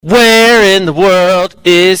Where in the world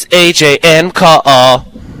is AJ McCall?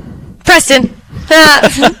 Preston.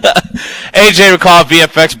 AJ McCall,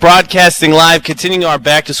 VFX, broadcasting live, continuing our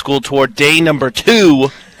back-to-school tour, day number 2.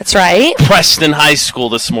 That's right. Preston High School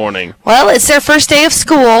this morning. Well, it's their first day of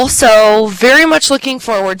school, so very much looking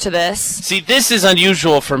forward to this. See, this is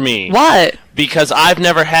unusual for me. What? Because I've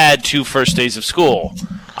never had 2 first days of school.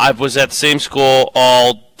 I was at the same school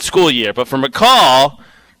all school year. But for McCall,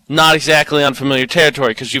 not exactly unfamiliar territory,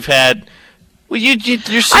 because you've had... Well, you're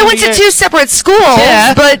I went to 2 separate schools,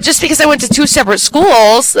 but just because I went to 2 separate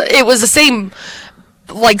schools, it was the same,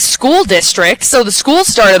 school district, so the school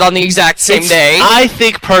started on the exact same day. I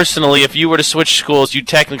think, personally, if you were to switch schools, you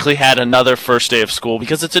technically had another first day of school,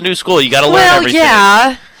 because it's a new school. You got to learn everything.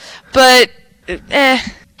 Well, yeah, but,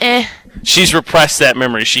 She's repressed that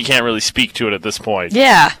memory. She can't really speak to it at this point.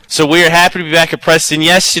 Yeah. So we are happy to be back at Preston.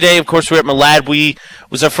 Yesterday, of course, we were at Malad.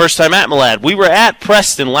 Was our first time at Malad. We were at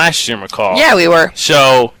Preston last year, McCall. Yeah, we were.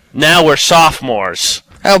 So now we're sophomores.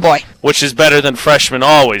 Oh, boy. Which is better than freshmen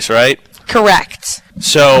always, right? Correct.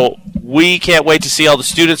 So we can't wait to see all the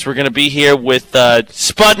students. We're going to be here with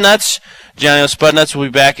Spud Nuts. Johnny Spud Nuts will be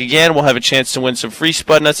back again. We'll have a chance to win some free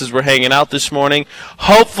Spud Nuts as we're hanging out this morning.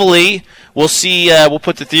 Hopefully, we'll see. We'll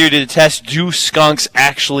put the theory to the test. Do skunks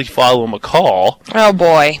actually follow McCall? Oh,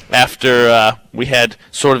 boy. After we had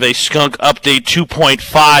sort of a skunk update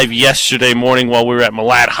 2.5 yesterday morning while we were at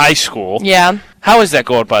Malad High School. Yeah. How is that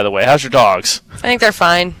going, by the way? How's your dogs? I think they're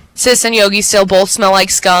fine. Sis and Yogi still both smell like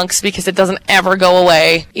skunks because it doesn't ever go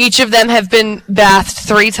away. Each of them have been bathed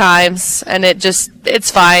 3 times, and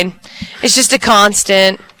it's fine. It's just a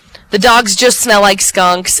constant. The dogs just smell like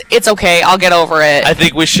skunks. It's okay. I'll get over it. I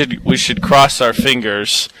think we should cross our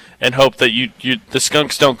fingers and hope that the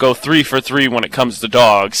skunks don't go 3 for 3 when it comes to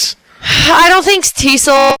dogs. I don't think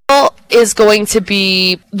Teasel is going to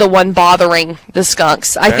be the one bothering the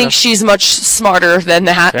skunks. I think she's much smarter than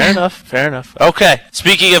that. Fair enough. Okay.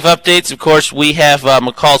 Speaking of updates, of course, we have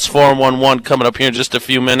McCall's 411 coming up here in just a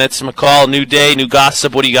few minutes. McCall, new day, new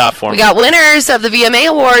gossip. What do you got for me? We got winners of the VMA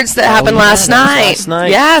Awards that happened last night.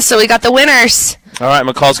 Yeah, so we got the winners. All right,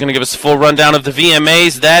 McCall's going to give us a full rundown of the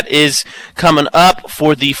VMAs. That is coming up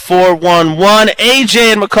for the 411.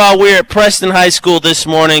 AJ and McCall, we're at Preston High School this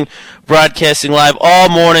morning, broadcasting live all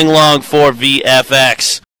morning long for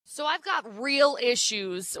VFX. So I've got real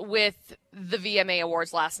issues with the VMA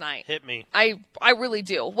Awards last night. Hit me. I really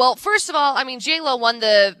do. Well, first of all, J-Lo won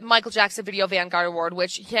the Michael Jackson Video Vanguard Award,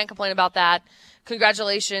 which you can't complain about that.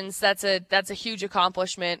 Congratulations. That's a huge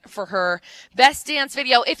accomplishment for her. Best dance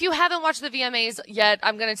video. If you haven't watched the VMAs yet,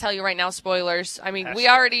 I'm going to tell you right now, spoilers. We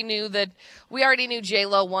already knew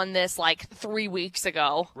J-Lo won this 3 weeks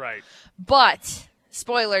ago. Right. But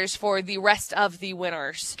spoilers for the rest of the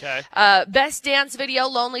winners. Okay. Best dance video,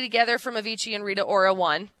 Lonely Together from Avicii and Rita Ora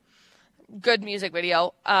won. Good music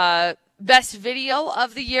video. Best video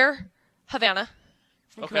of the year, Havana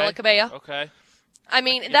from Camila Cabello. Okay.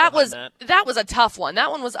 That was a tough one.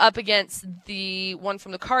 That one was up against the one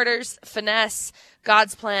from the Carters, Finesse,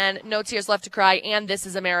 God's Plan, No Tears Left to Cry, and This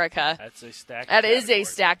Is America. That is a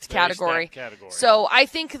stacked category. So I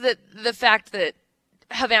think that the fact that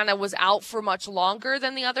Havana was out for much longer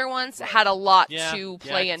than the other ones had a lot to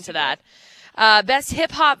play into that. Best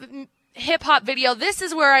hip hop video. This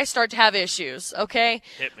is where I start to have issues. Okay.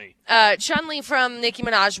 Hit me. Chun-Li from Nicki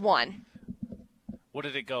Minaj won. What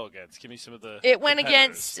did it go against? Give me some of the. It went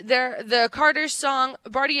against the Carter's song,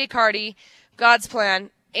 Bartier Cardi, God's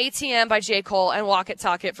Plan, ATM by J. Cole, and Walk It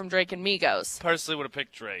Talk It from Drake and Migos. Personally would have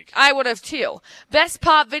picked Drake. I would have too. Best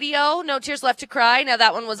pop video, No Tears Left to Cry. Now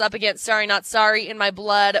that one was up against Sorry Not Sorry, In My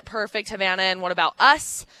Blood, Perfect, Havana, and What About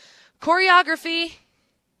Us? Choreography,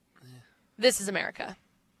 This Is America.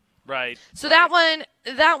 Right. So that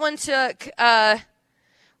one took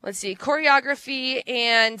let's see, choreography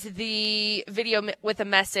and the video with a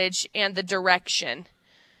message and the direction.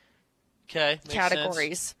 Okay.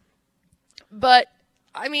 Categories. Sense. But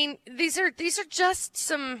these are just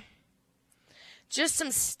some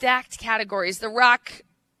stacked categories. The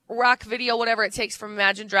rock video, whatever it takes from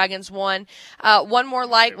Imagine Dragons won. One More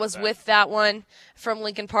Light was with that one from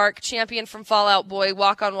Linkin Park. Champion from Fall Out Boy.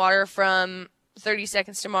 Walk on Water from 30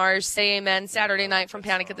 Seconds to Mars, Say Amen, Saturday Night from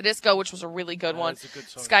Panic at the Disco, which was a really good one. Good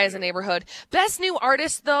song, Sky is a Neighborhood. Best New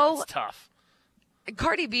Artist, though. That's tough.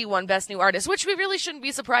 Cardi B won Best New Artist, which we really shouldn't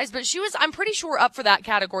be surprised, but I'm pretty sure, up for that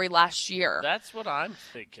category last year. That's what I'm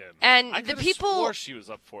thinking. And I swore she was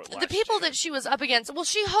up for it last year. The people that she was up against, well,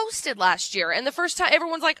 she hosted last year, and the first time,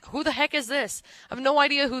 everyone's like, who the heck is this? I have no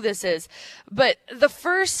idea who this is. But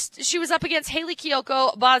she was up against Hayley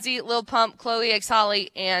Kiyoko, Bazzi, Lil Pump, Chloe X Holly,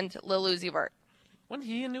 and Lil Uzi Vert. Wasn't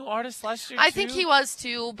he a new artist last year, I think he was,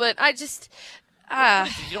 too, but I just...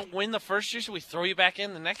 you don't win the first year, should we throw you back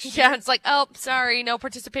in the next year? Yeah, it's like, oh, sorry, no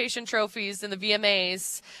participation trophies in the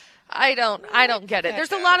VMAs. I don't get it.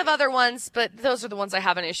 There's a lot of other ones, but those are the ones I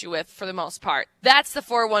have an issue with for the most part. That's the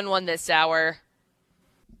 411 this hour.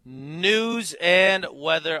 News and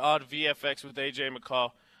weather on VFX with AJ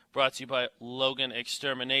McCall, brought to you by Logan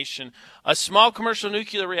Extermination. A small commercial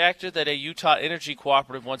nuclear reactor that a Utah energy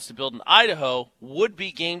cooperative wants to build in Idaho would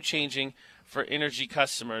be game-changing for energy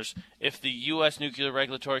customers if the U.S. Nuclear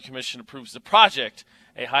Regulatory Commission approves the project,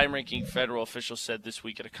 a high-ranking federal official said this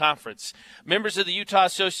week at a conference. Members of the Utah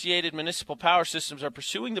Associated Municipal Power Systems are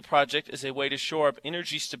pursuing the project as a way to shore up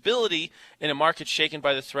energy stability in a market shaken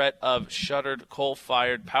by the threat of shuttered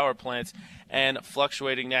coal-fired power plants and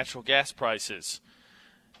fluctuating natural gas prices.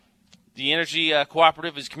 The energy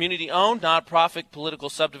cooperative is community-owned, nonprofit political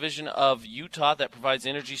subdivision of Utah that provides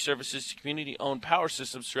energy services to community-owned power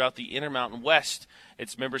systems throughout the Intermountain West.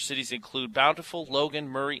 Its member cities include Bountiful, Logan,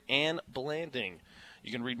 Murray, and Blanding.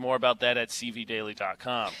 You can read more about that at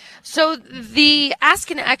cvdaily.com. So the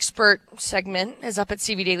Ask an Expert segment is up at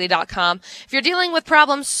cvdaily.com. If you're dealing with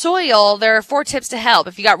problem soil, there are 4 tips to help.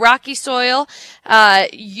 If you got rocky soil,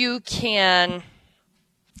 you can...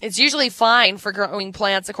 It's usually fine for growing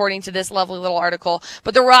plants, according to this lovely little article,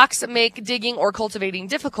 but the rocks make digging or cultivating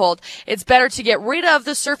difficult. It's better to get rid of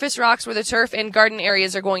the surface rocks where the turf and garden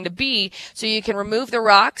areas are going to be, so you can remove the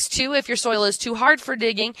rocks. 2, if your soil is too hard for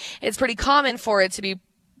digging, it's pretty common for it to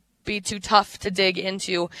be too tough to dig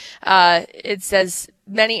into. It says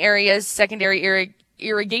many areas, secondary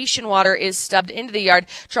irrigation water is stubbed into the yard.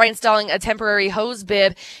 Try installing a temporary hose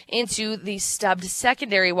bib into the stubbed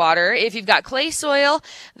secondary water. If you've got clay soil,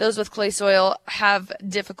 those with clay soil have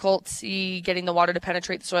difficulty getting the water to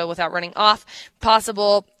penetrate the soil without running off.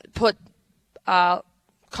 Possible, put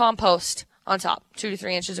compost on top, 2 to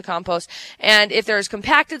 3 inches of compost. And if there's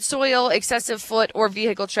compacted soil, excessive foot or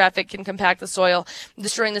vehicle traffic can compact the soil,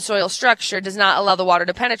 destroying the soil structure, does not allow the water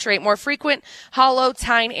to penetrate. More frequent hollow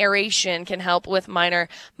tine aeration can help with minor,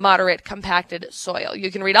 moderate compacted soil. You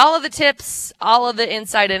can read all of the tips, all of the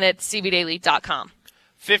insight in it, cvdaily.com.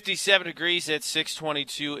 57 degrees at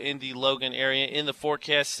 622 in the Logan area. In the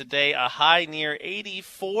forecast today, a high near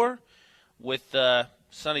 84 with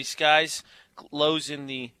sunny skies, lows in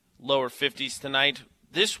the lower 50s tonight.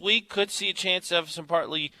 This week could see a chance of some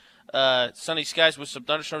partly sunny skies with some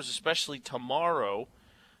thunderstorms, especially tomorrow.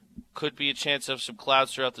 Could be a chance of some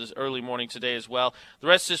clouds throughout this early morning today as well. The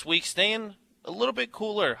rest of this week staying a little bit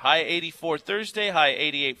cooler. High 84 Thursday, high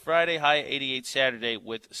 88 Friday, high 88 Saturday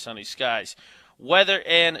with sunny skies. Weather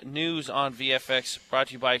and news on VFX brought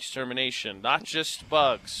to you by Extermination. Not just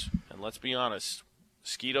bugs, and let's be honest,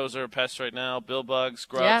 mosquitoes are a pest right now, bill bugs,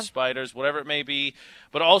 grubs, spiders, whatever it may be,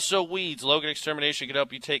 but also weeds. Logan Extermination can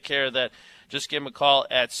help you take care of that. Just give them a call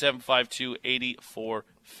at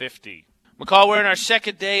 752-8450. McCall, we're in our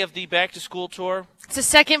second day of the back-to-school tour. It's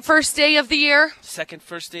the first day of the year.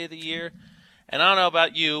 First day of the year. And I don't know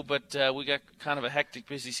about you, but we got kind of a hectic,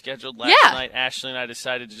 busy schedule last night. Ashley and I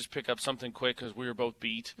decided to just pick up something quick because we were both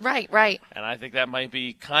beat. Right. And I think that might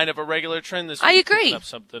be kind of a regular trend this week. I agree. Picking up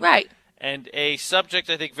something. Right. And a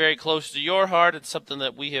subject I think very close to your heart and something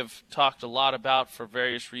that we have talked a lot about for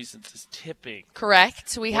various reasons is tipping.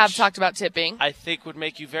 Correct. We have talked about tipping. I think would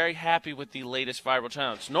make you very happy with the latest viral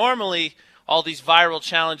challenge. Normally, all these viral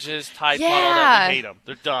challenges, Tide Pod, all that, we hate them.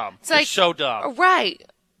 They're dumb. They're so dumb. Right.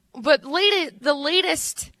 But the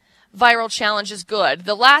latest viral challenge is good.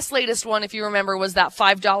 The latest one, if you remember, was that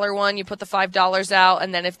 $5 one. You put the $5 out,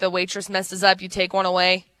 and then if the waitress messes up, you take one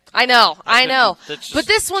away. I know. But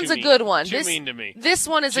this one's a good one. Too mean to me. This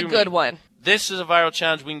one is a good one. This is a viral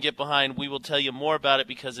challenge we can get behind. We will tell you more about it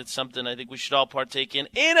because it's something I think we should all partake in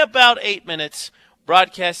about 8 minutes.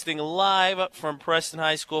 Broadcasting live from Preston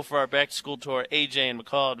High School for our back-to-school tour, AJ and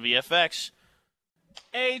McCall at VFX.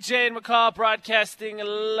 AJ and McCall broadcasting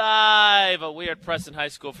live. We are at Preston High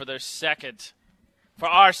School for their first.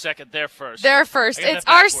 Their first. It's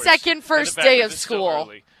our first day of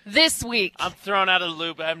school this week. I'm thrown out of the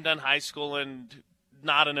loop. I haven't done high school in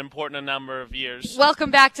not an important number of years.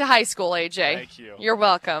 Welcome back to high school, AJ. Thank you. You're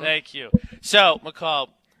welcome. Thank you. So, McCall,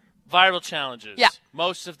 viral challenges. Yeah.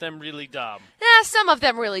 Most of them really dumb. Some of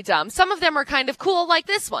them really dumb. Some of them are kind of cool, like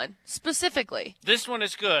this one, specifically. This one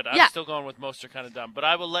is good. I'm still going with most are kind of dumb. But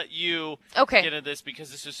I will let you get into this because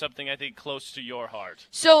this is something I think close to your heart.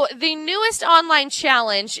 So the newest online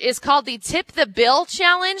challenge is called the Tip the Bill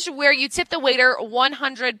Challenge, where you tip the waiter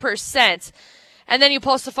 100%. and then you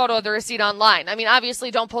post a photo of the receipt online. I mean,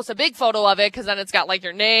 obviously don't post a big photo of it because then it's got like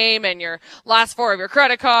your name and your last four of your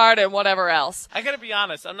credit card and whatever else. I got to be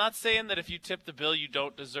honest. I'm not saying that if you tip the bill, you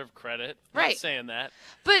don't deserve credit. I'm not saying that.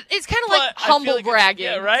 But it's kind of like humble bragging.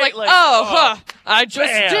 Yeah, right? It's like, I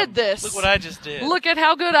just did this. Look what I just did. Look at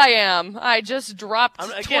how good I am. I just dropped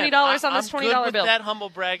 $20 on this $20 bill. I'm good with that humble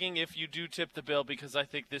bragging if you do tip the bill because I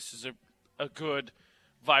think this is a good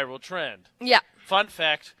viral trend. Yeah. Fun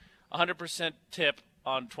fact, 100% tip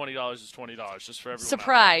on $20 is $20, just for everyone.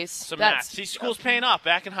 Surprise. Some math. See, school's paying off.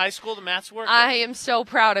 Back in high school, the math's working. I am so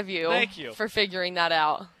proud of you. Thank you. For figuring that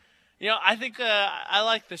out. You know, I think I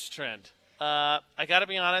like this trend. I got to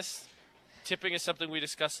be honest. Tipping is something we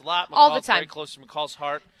discuss a lot. All the time. Very close to McCall's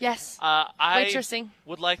heart. Yes. I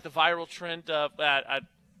would like the viral trend of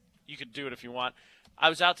you could do it if you want. I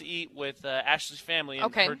was out to eat with Ashley's family,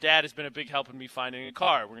 and her dad has been a big help in me finding a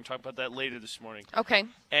car. We're going to talk about that later this morning. Okay.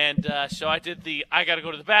 And so I did I got to go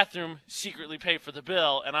to the bathroom, secretly pay for the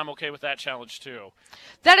bill, and I'm okay with that challenge too.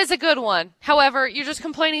 That is a good one. However, you're just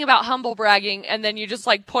complaining about humble bragging, and then you just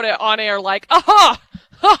like put it on air like, aha!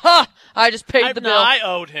 I just paid the bill. I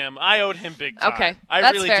owed him. Big time. Okay, I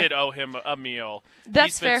that's really fair. did owe him a meal.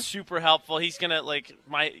 That's fair. He's been super helpful. He's gonna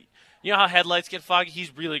you know how headlights get foggy?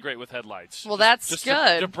 He's really great with headlights. Well, that's just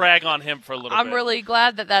good. To brag on him for a little bit. I'm really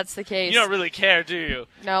glad that that's the case. You don't really care, do you?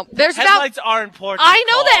 No. Headlights are important. I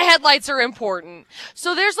know that headlights are important.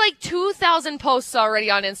 So there's like 2,000 posts already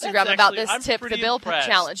on Instagram about this tip the bill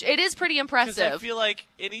challenge. It is pretty impressive. Because I feel like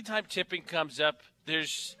anytime tipping comes up,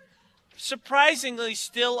 there's surprisingly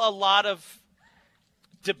still a lot of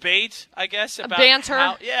debate, I guess, about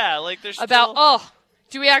banter. There's about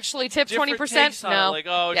do we actually tip 20%?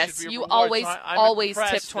 No. Yes, you always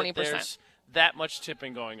tip 20%. There's that much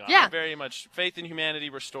tipping going on. Yeah. Very much faith in humanity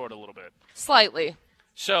restored a little bit. Slightly.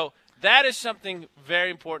 So that is something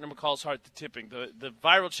very important in McCall's heart, the tipping. The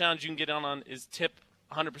viral challenge you can get on is tip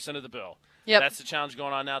 100% of the bill. Yep. That's the challenge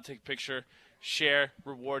going on now. Take a picture, share,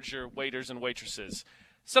 reward your waiters and waitresses.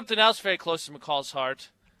 Something else very close to McCall's heart.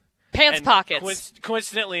 Pants pockets.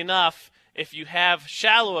 Coincidentally enough, if you have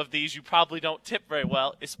shallow of these, you probably don't tip very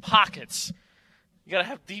well, is pockets. You got to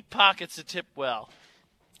have deep pockets to tip well.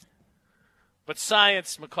 But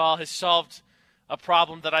science, McCall, has solved a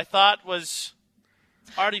problem that I thought was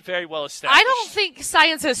already very well established. I don't think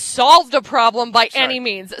science has solved a problem by any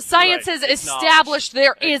means. Science has established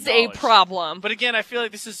there is a problem. But again, I feel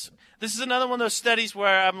like this is another one of those studies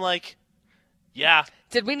where I'm like, yeah.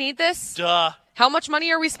 Did we need this? Duh. How much money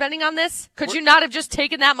are we spending on this? Could you not have just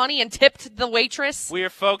taken that money and tipped the waitress? We are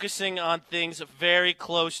focusing on things very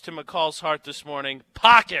close to McCall's heart this morning.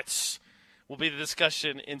 Pockets will be the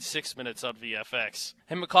discussion in 6 minutes on VFX.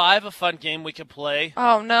 Hey, McCall, I have a fun game we can play.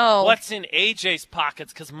 Oh, no. What's in AJ's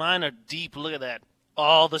pockets? Because mine are deep. Look at that.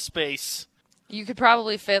 All the space. You could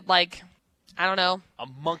probably fit, like, I don't know. A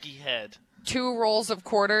monkey head. 2 rolls of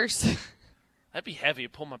quarters. That'd be heavy.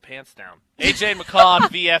 Pull my pants down. AJ McCall on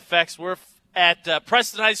VFX. We're at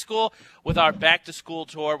Preston High School with our back-to-school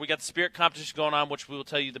tour. We got the spirit competition going on, which we will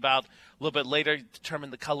tell you about a little bit later,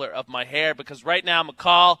 determine the color of my hair, because right now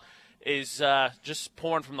McCall is just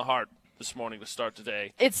pouring from the heart this morning to start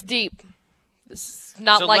today. It's deep. This is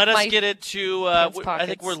not so like let us my get into, I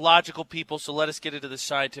think we're logical people, so let us get into the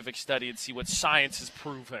scientific study and see what science has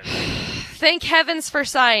proven. Thank heavens for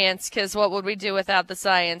science, because what would we do without the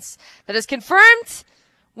science that has confirmed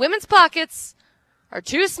women's pockets are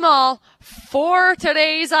too small for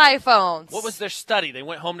today's iPhones. What was their study? They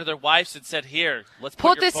went home to their wives and said, here, let's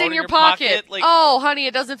put your this phone in your pocket. Like, oh, honey,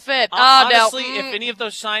 it doesn't fit. Honestly, no. If any of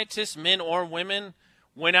those scientists, men or women,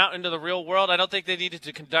 went out into the real world, I don't think they needed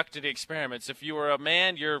to conduct any experiments. If you were a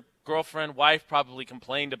man, your girlfriend, wife probably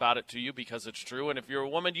complained about it to you because it's true. And if you're a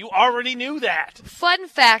woman, you already knew that. Fun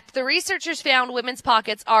fact, the researchers found women's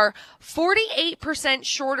pockets are 48%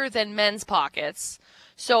 shorter than men's pockets.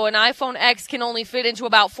 So an iPhone X can only fit into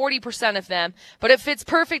about 40% of them, but it fits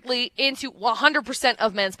perfectly into 100%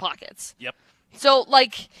 of men's pockets. Yep. So,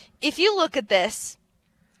 like, if you look at this,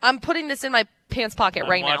 I'm putting this in my pants pocket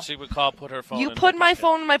right now. I'm watching McCall put her phone in You put my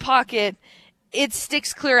phone in my pocket, it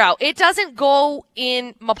sticks clear out. It doesn't go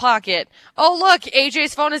in my pocket. Oh, look,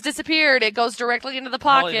 AJ's phone has disappeared. It goes directly into the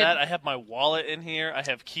pocket. Not only that, I have my wallet in here. I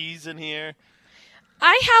have keys in here.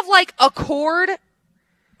 I have, like, a cord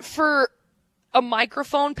for a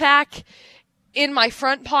microphone pack in my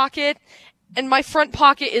front pocket, and my front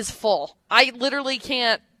pocket is full. I literally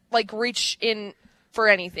can't, like, reach in for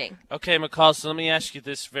anything. Okay, McCall, so let me ask you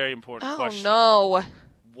this very important question. Oh, no.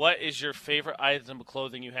 What is your favorite item of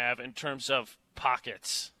clothing you have in terms of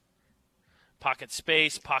pockets? Pocket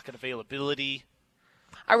space, pocket availability?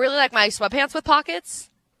 I really like my sweatpants with pockets.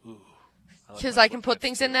 Ooh, because I can put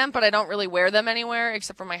things in them, but I don't really wear them anywhere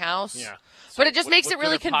except for my house. Yeah. But it just makes it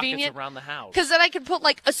really good are pockets convenient. around the house. Because then I could put,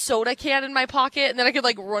 like, a soda can in my pocket, and then I could,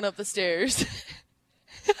 like, run up the stairs.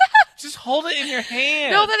 Just hold it in your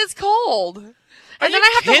hand. No, then it's cold. And then you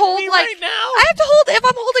I have to kidding hold, me like, right now? I have to hold, if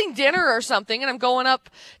I'm holding dinner or something, and I'm going up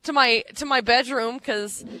to my bedroom,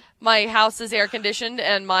 because my house is air conditioned,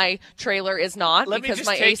 and my trailer is not, Let because me just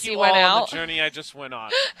my take AC you went all out. on the journey I just went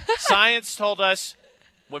on. Science told us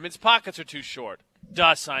women's pockets are too short.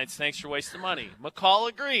 Duh, science. Thanks for wasting money. McCall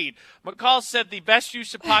agreed. McCall said the best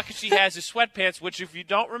use of pockets she has is sweatpants, which, if you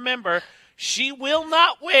don't remember, she will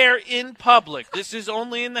not wear in public. This is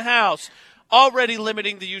only in the house. Already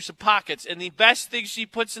limiting the use of pockets. And the best thing she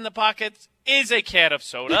puts in the pockets is a can of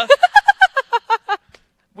soda.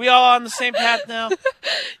 We all on the same path now?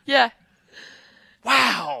 Yeah.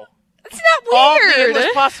 Wow. It's not weird. All the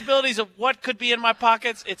endless possibilities of what could be in my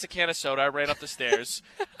pockets. It's a can of soda. I ran up the stairs.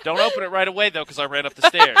 Don't open it right away, though, because I ran up the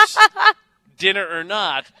stairs. Dinner or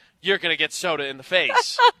not, you're going to get soda in the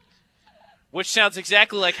face. Which sounds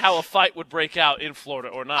exactly like how a fight would break out in Florida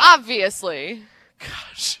or not. Obviously.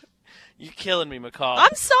 Gosh, you're killing me, McCall.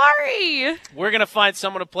 I'm sorry. We're going to find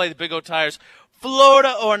someone to play the Big O Tires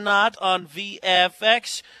Florida or not on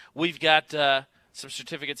VFX. We've got some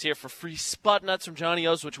certificates here for free Spud Nuts from Johnny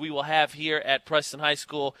O's, which we will have here at Preston High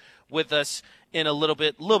School with us in a little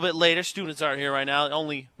bit later. Students aren't here right now.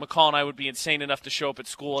 Only McCall and I would be insane enough to show up at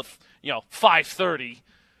school at 5:30.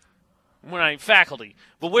 We're not even faculty.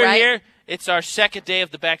 But we're here. It's our second day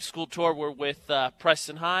of the back-to-school tour. We're with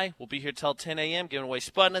Preston High. We'll be here till 10 a.m. giving away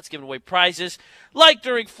Spud Nuts, giving away prizes like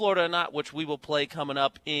during Florida or Not, which we will play coming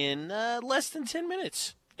up in less than 10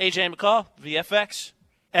 minutes. AJ McCall, VFX.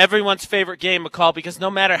 Everyone's favorite game, McCall, because no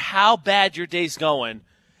matter how bad your day's going,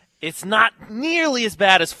 it's not nearly as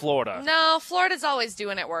bad as Florida. No, Florida's always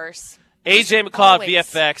doing it worse. AJ McCall, Always.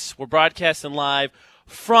 VFX. We're broadcasting live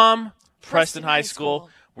from Preston High School.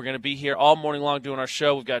 We're going to be here all morning long doing our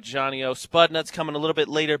show. We've got Johnny O. Spud Nuts coming a little bit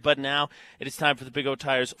later, but now it is time for the Big O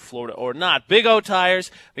Tires Florida or Not. Big O Tires,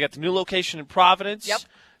 they got the new location in Providence. Yep.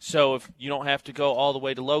 So if you don't have to go all the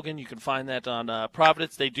way to Logan, you can find that on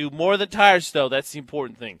Providence. They do more than tires, though. That's the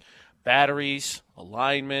important thing. Batteries,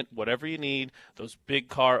 alignment, whatever you need. Those big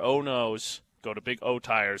car oh-no's, go to Big O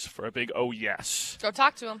Tires for a big oh yes. Go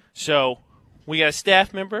talk to him. So we got a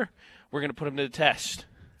staff member. We're going to put him to the test.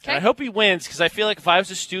 Okay. And I hope he wins, because I feel like if I was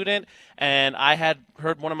a student and I had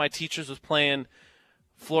heard one of my teachers was playing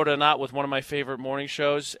Florida or Not with one of my favorite morning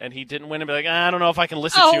shows, and he didn't win, I'd be like, I don't know if I can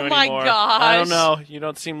listen to you anymore. Oh, my gosh. I don't know. You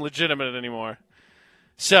don't seem legitimate anymore.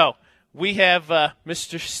 So we have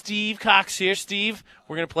Mr. Steve Cox here. Steve,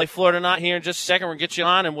 we're going to play Florida or Not here in just a second. We're going to get you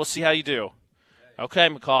on, and we'll see how you do. Okay,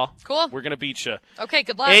 McCall. Cool. We're going to beat you. Okay,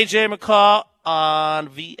 good luck. AJ McCall on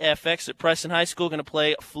VFX at Preston High School, going to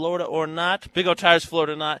play Florida or Not. Big O Tires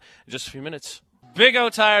Florida or Not in just a few minutes. Big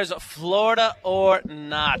O Tires Florida or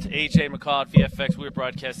Not. AJ McCall at VFX. We're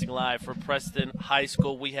broadcasting live from Preston High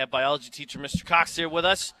School. We have biology teacher Mr. Cox here with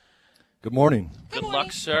us. Good morning. Good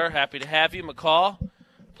luck, sir. Happy to have you. McCall,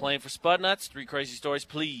 playing for Spud Nuts. 3 crazy stories,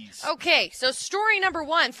 please. Okay, so story number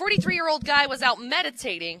 1. 43-year-old guy was out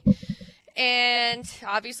meditating and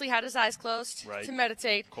obviously had his eyes closed to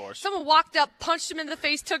meditate. Of course. Someone walked up, punched him in the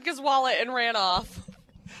face, took his wallet, and ran off.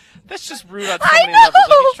 That's just rude on so many levels.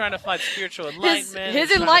 Like he's trying to find spiritual enlightenment.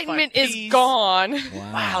 His enlightenment is gone.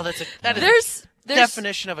 Wow, that is There's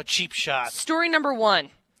definition of a cheap shot. Story number 1.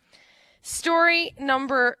 Story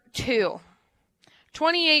number 2.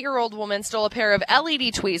 28-year-old woman stole a pair of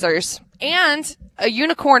LED tweezers and a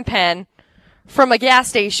unicorn pen from a gas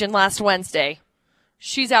station last Wednesday.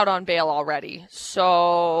 She's out on bail already.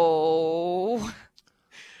 So,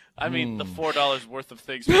 I mean, the $4 worth of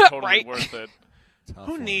things are totally Right. worth it.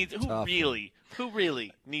 Who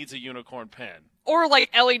really needs a unicorn pen? or like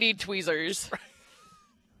LED tweezers.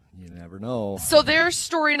 You never know. So there's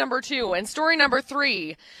story number 2. And story number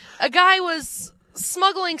 3, a guy was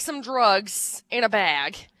smuggling some drugs in a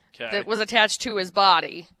bag that was attached to his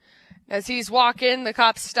body. As he's walking, the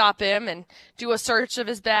cops stop him and do a search of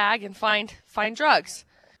his bag and find drugs.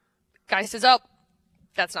 Guy says, "Oh,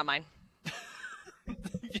 that's not mine."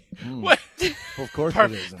 What? Well, of course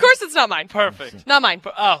Perfect. it isn't. Of course it's not mine. Perfect. Not mine.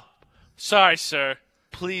 Oh, sorry, sir.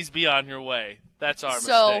 Please be on your way. That's our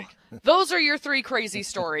So mistake. those are your 3 crazy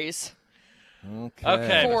stories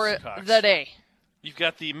Okay. for Mr. Cox. the day. You've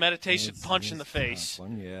got the meditation punch in the face,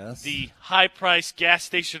 One, yes. the high-priced gas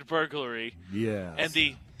station burglary, yes.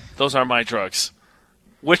 and those are my drugs.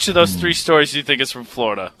 Which of those 3 stories do you think is from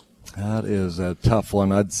Florida? That is a tough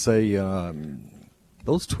one. I'd say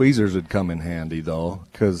those tweezers would come in handy, though,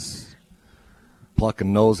 because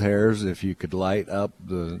plucking nose hairs if you could light up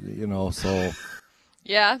so.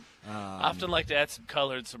 Yeah. I often like to add some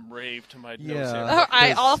color and some rave to my nose Yeah. hair.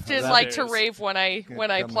 I often that like to is- rave when I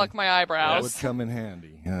pluck my That would eyebrows. come in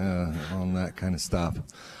handy on that kind of stuff.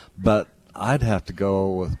 But I'd have to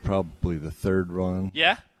go with probably the third one.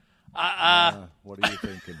 Yeah? What are you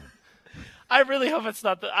thinking? I really hope it's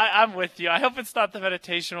not I'm with you. I hope it's not the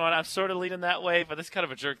meditation one. I'm sort of leaning that way, but it's kind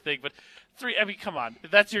of a jerk thing. But 3, I mean, come on.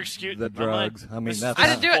 If that's your excuse. The drugs. I mean, that's I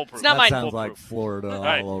didn't do it. foolproof. It's not that mine. sounds like Foolproof. Florida All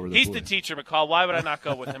right. all over the He's place. the teacher, McCall. Why would I not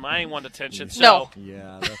go with him? I ain't one attention. So, No.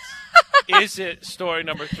 Yeah, that's is it story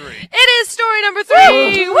number 3? It is story number 3.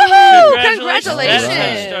 Woohoo! Congratulations. That's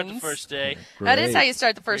how you start the Congratulations. first day. That is great. how you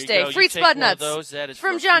start the first Here you day. go. Free You take Spud one of Nuts those. That is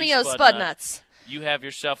from for Johnny free O's Spud Spud Nuts. Nuts. You have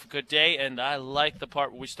yourself a good day, and I like the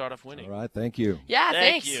part where we start off winning. All right. Thank you. Yeah,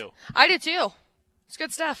 Thank thanks. you. I did too. It's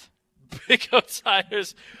good stuff. Big O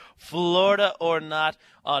Tires, Florida or not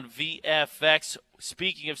on VFX.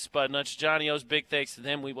 Speaking of Spud Nuts, Johnny O's, big thanks to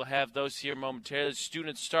them. We will have those here momentarily. The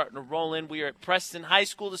students starting to roll in. We are at Preston High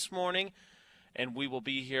School this morning, and we will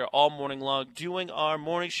be here all morning long doing our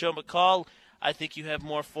morning show. McCall, I think you have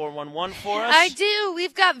more 411 for us. I do.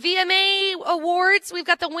 We've got VMA awards. We've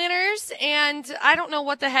got the winners, and I don't know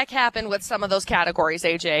what the heck happened with some of those categories,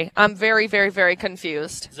 AJ. I'm very, very, very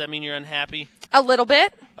confused. Does that mean you're unhappy? A little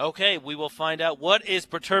bit. Okay, we will find out what is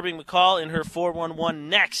perturbing McCall in her 411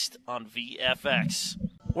 next on VFX.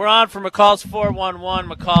 We're on for McCall's 411.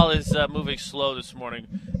 McCall is moving slow this morning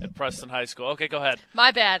at Preston High School. Okay, go ahead.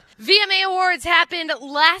 My bad. VMA awards happened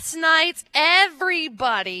last night.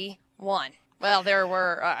 Everybody won. Well, there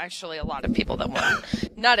were actually a lot of people that won.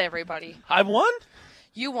 Not everybody. I won?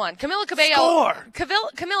 You won. Camila Cabello. Score!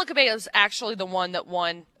 Camila Cabello is actually the one that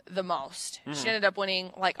won the most. She ended up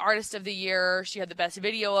winning like Artist of the Year. She had the best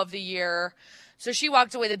video of the year. So she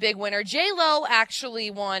walked away the big winner. J-Lo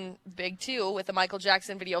actually won big too with the Michael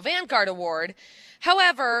Jackson Video Vanguard Award.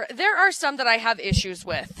 However, there are some that I have issues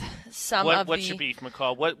with. What's your beef,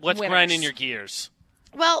 McCall? What's winners. grinding your gears?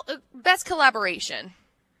 Well, best collaboration.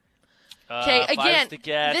 Okay, again, the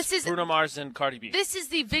Gas, this is Bruno Mars and Cardi B. This is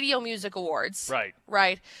the Video Music Awards. Right.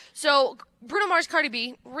 Right. So Bruno Mars, Cardi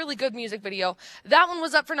B, really good music video. That one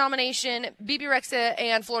was up for nomination. BB Rexa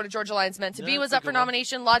and Florida Georgia Line's Meant to Be was that's a up for good one.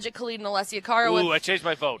 nomination. Logic, Khalid, and Alessia Cara. Ooh, I changed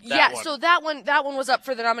my vote. So that one was up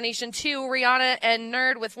for the nomination too. Rihanna and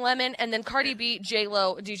Nerd with Lemon, and then Cardi B,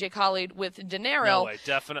 J-Lo, DJ Khaled with De Niro. No way,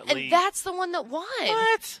 definitely. And that's the one that won.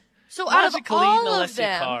 What? So out of Logic, Khalid, and all of Alessia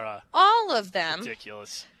them, Cara. all of them,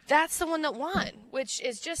 Ridiculous. that's the one that won, which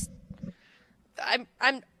is just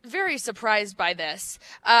I'm very surprised by this.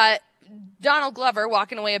 Donald Glover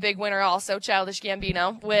walking away a big winner also, Childish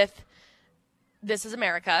Gambino with This Is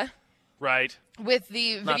America. Right. With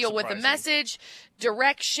the Not video with the surprising. message,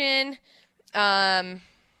 direction,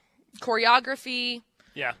 choreography.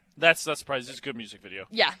 Yeah, that's not surprising. It's a good music video.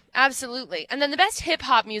 Yeah, absolutely. And then the best hip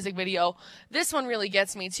hop music video, this one really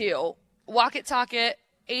gets me too. Walk It, Talk It,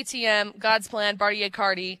 ATM, God's Plan, Bartier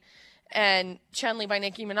Cardi, and Chun-Li by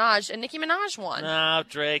Nicki Minaj. And Nicki Minaj won. No,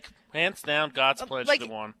 Drake. Hands down, God's Plan should have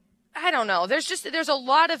won. I don't know. There's a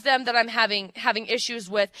lot of them that I'm having issues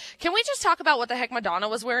with. Can we just talk about what the heck Madonna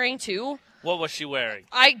was wearing too? What was she wearing?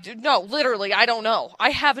 No, literally, I don't know.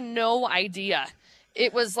 I have no idea.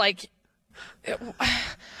 It was like,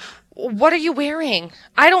 what are you wearing?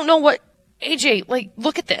 I don't know what. AJ, like,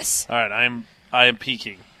 look at this. All right, I am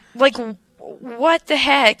peeking. Like, what the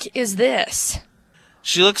heck is this?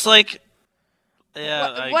 She looks like.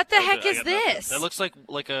 Yeah. What the heck I is got this? That looks like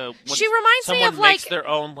a. She reminds me of, someone makes like- their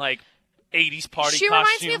own 80s party She costume.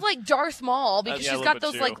 reminds me of like Darth Maul because yeah, a she's little got bit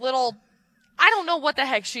those too. like little. I don't know what the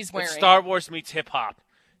heck she's wearing. It's Star Wars meets hip hop.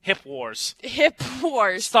 Hip Wars. Hip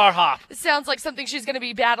Wars. Star Hop. It sounds like something she's going to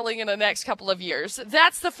be battling in the next couple of years.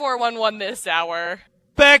 That's the 411 this hour.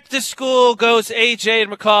 Back to school goes AJ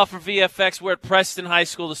and McCall for VFX. We're at Preston High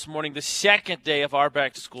School this morning, the second day of our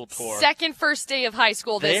back to school tour. First day of high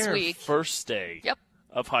school this Their week. First day. Yep.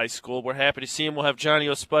 Of high school. We're happy to see him. We'll have Johnny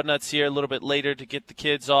O. Spudnuts here a little bit later to get the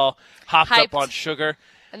kids all hopped Hyped. up on sugar.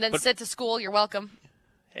 And then But- sit to school. You're welcome.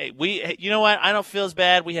 Hey, you know what? I don't feel as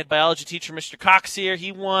bad. We had biology teacher Mr. Cox here.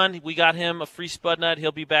 He won. We got him a free Spudnut.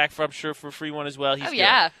 He'll be back for, I'm sure, for a free one as well. He's Oh, good.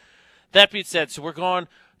 yeah. That being said, so we're going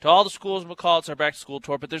to all the schools in McCall. It's our back to school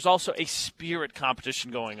tour, but there's also a spirit competition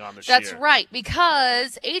going on this year. That's right,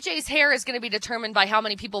 because AJ's hair is going to be determined by how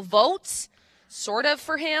many people vote, sort of,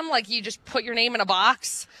 for him. Like, you just put your name in a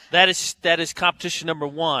box. That is competition number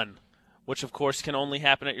 1, which, of course, can only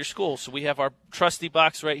happen at your school. So we have our trusty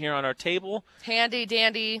box right here on our table. Handy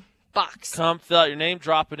dandy box. Come, fill out your name,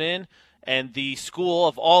 drop it in, And the school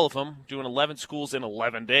of all of them, doing 11 schools in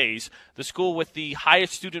 11 days, the school with the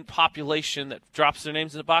highest student population that drops their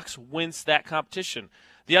names in the box wins that competition.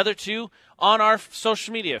 The other two, on our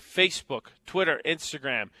social media, Facebook, Twitter,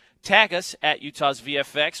 Instagram, tag us at Utah's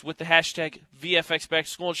VFX with the hashtag VFX Back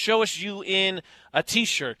to School and show us you in a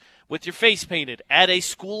T-shirt with your face painted at a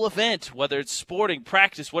school event, whether it's sporting,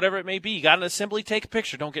 practice, whatever it may be. You got an assembly, take a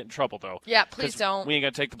picture. Don't get in trouble, though. Yeah, please don't. We ain't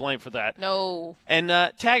going to take the blame for that. No. And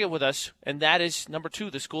tag it with us, and that is number 2,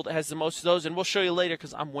 the school that has the most of those. And we'll show you later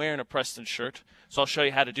because I'm wearing a Preston shirt, so I'll show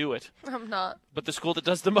you how to do it. I'm not. But the school that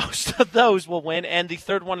does the most of those will win. And the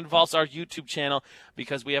third one involves our YouTube channel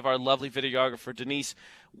because we have our lovely videographer, Denise,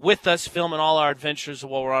 with us filming all our adventures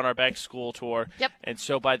while we're on our back-to-school tour. Yep. And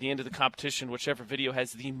so by the end of the competition, whichever video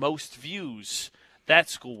has the most views, that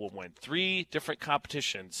school will win. 3 different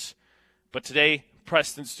competitions. But today,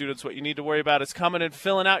 Preston students, what you need to worry about is coming and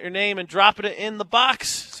filling out your name and dropping it in the box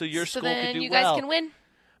so your school can do well. So then you guys can win.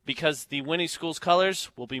 Because the winning school's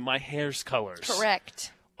colors will be my hair's colors.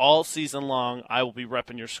 Correct. All season long, I will be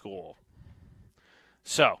repping your school.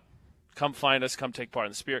 So, come find us. Come take part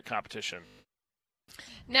in the spirit competition.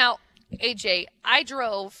 Now, AJ, I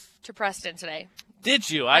drove to Preston today. Did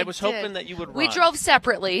you? I was hoping that you would run. We drove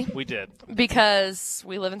separately. We did. Because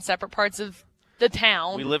we live in separate parts of the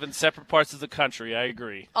town. We live in separate parts of the country. I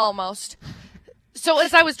agree. Almost. So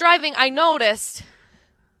as I was driving, I noticed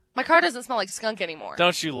my car doesn't smell like skunk anymore.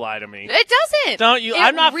 Don't you lie to me. It doesn't. Don't you?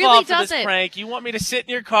 I'm not falling for this prank. You want me to sit in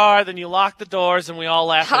your car, then you lock the doors, and we all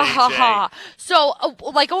laugh at AJ. So,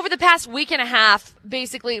 like, over the past week and a half,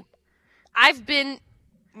 basically,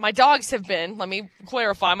 my dogs have been, let me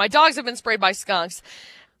clarify, my dogs have been sprayed by skunks.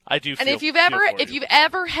 I do feel And if you've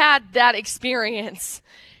ever had that experience,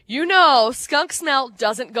 you know skunk smell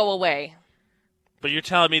doesn't go away. But you're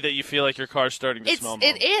telling me that you feel like your car's starting to smell more.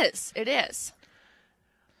 It is.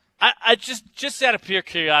 I just out of pure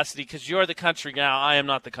curiosity, because you're the country gal, I am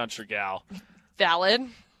not the country gal. Valid.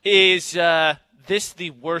 Is this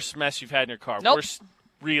the worst mess you've had in your car? Nope. Worst,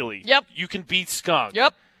 really? Yep. You can beat skunk?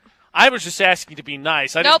 Yep. I was just asking to be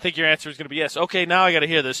nice. I didn't think your answer was going to be yes. Okay, now I got to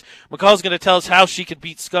hear this. McCall's going to tell us how she could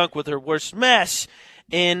beat skunk with her worst mess,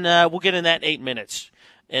 and we'll get in that in 8 minutes.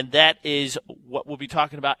 And that is what we'll be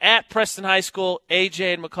talking about at Preston High School.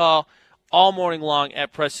 AJ and McCall all morning long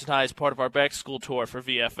at Preston High as part of our back-to-school tour for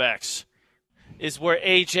VFX is where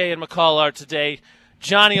AJ and McCall are today.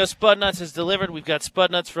 Johnny O. Spudnuts has delivered. We've got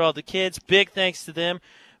Spudnuts for all the kids. Big thanks to them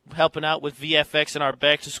helping out with VFX and our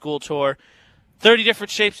back-to-school tour. 30 different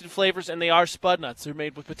shapes and flavors, and they are Spudnuts. They're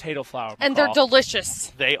made with potato flour, McCall. And they're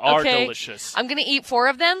delicious. They are delicious. I'm going to eat 4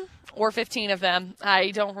 of them or 15 of them. I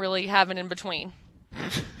don't really have an in-between.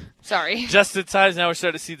 Sorry. Just in time, now we're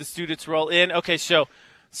starting to see the students roll in. Okay, so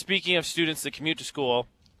speaking of students that commute to school,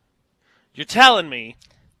 you're telling me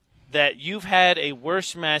that you've had a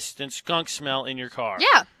worse mess than skunk smell in your car.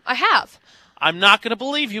 Yeah, I have. I'm not going to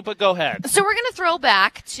believe you, but go ahead. So we're going to throw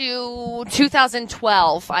back to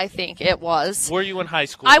 2012, I think it was. Were you in high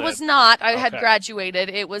school I then? was not. I had graduated.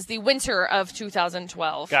 It was the winter of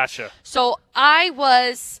 2012. Gotcha. So I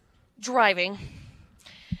was driving,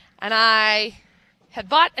 and I had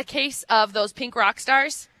bought a case of those pink rock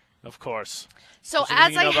stars. Of course. So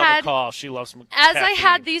as I had McCall, she loves as I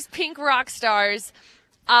had these pink rock stars,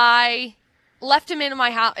 I left them in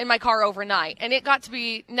my car overnight, and it got to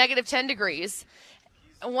be negative 10 degrees.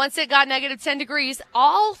 And once it got negative 10 degrees,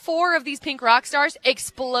 all 4 of these pink rock stars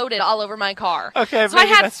exploded all over my car. Okay, so I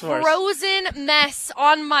had frozen mess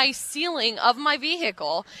on my ceiling of my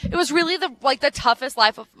vehicle. It was really the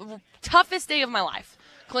toughest day of my life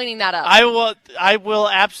cleaning that up. I will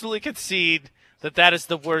absolutely concede that is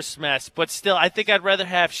the worst mess. But still, I think I'd rather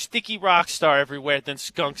have sticky rock star everywhere than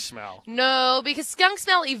skunk smell. No, because skunk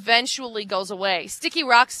smell eventually goes away. Sticky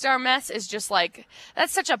rock star mess is just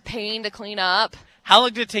that's such a pain to clean up. How long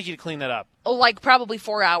did it take you to clean that up? Oh, probably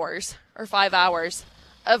 4 hours or 5 hours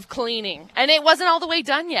of cleaning. And it wasn't all the way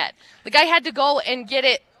done yet. The guy had to go and get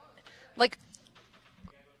it,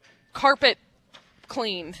 carpet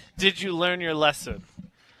cleaned. Did you learn your lesson?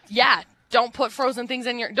 Yeah. Don't put things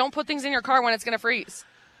in your car when it's going to freeze.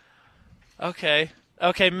 Okay,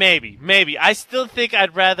 maybe. I still think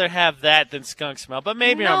I'd rather have that than skunk smell, but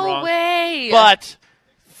maybe I'm wrong. No way. But,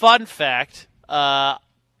 fun fact,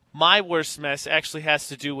 my worst mess actually has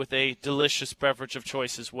to do with a delicious beverage of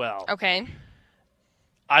choice as well. Okay.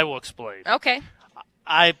 I will explain. Okay.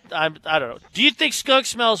 I don't know. Do you think skunk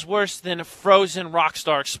smells worse than frozen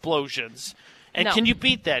Rockstar explosions? And No. Can you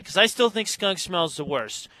beat that? Because I still think skunk smells the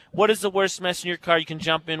worst. What is the worst mess in your car? You can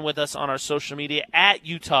jump in with us on our social media at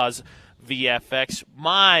Utah's VFX.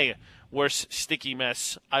 My worst sticky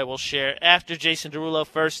mess I will share after Jason Derulo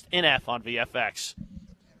first in F on VFX.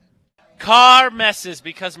 Car messes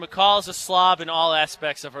because McCall is a slob in all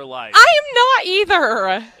aspects of her life. I am not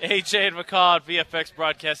either. AJ and McCall at VFX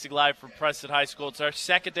broadcasting live from Preston High School. It's our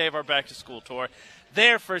second day of our back-to-school tour.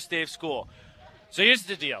 Their first day of school. So here's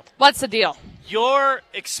the deal. What's the deal? Your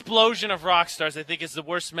explosion of rock stars, I think, is the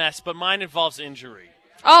worst mess, but mine involves injury.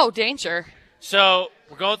 Oh, danger. So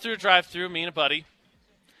we're going through a drive-thru, me and a buddy.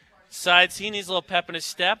 Decides he needs a little pep in his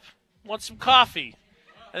step. Wants some coffee.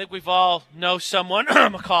 I think we've all know someone,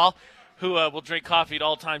 McCall, who will drink coffee at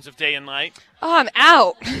all times of day and night. Oh, I'm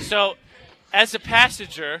out. So as a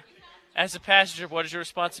passenger, what is your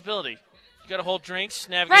responsibility? You got to hold drinks,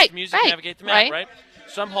 navigate the music, navigate the map, right?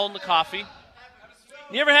 So I'm holding the coffee.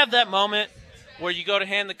 You ever have that moment where you go to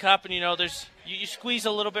hand the cup and, you squeeze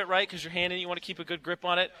a little bit, right, because you're handing it, you want to keep a good grip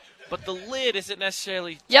on it, but the lid isn't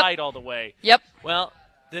necessarily tight all the way. Yep. Well,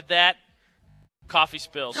 did that. Coffee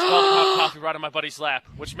spills. Spilled the hot coffee right on my buddy's lap,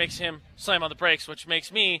 which makes him slam on the brakes, which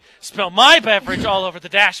makes me spill my beverage all over the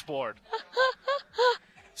dashboard.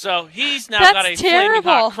 So he's now got a flaming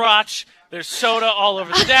hot crotch. There's soda all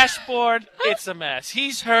over the dashboard. It's a mess.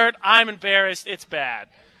 He's hurt. I'm embarrassed. It's bad.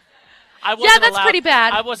 That's pretty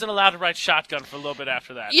bad. I wasn't allowed to ride shotgun for a little bit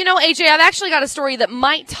after that. AJ, I've actually got a story that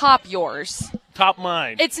might top yours. Top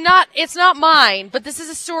mine. It's not mine, but this is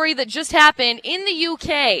a story that just happened in the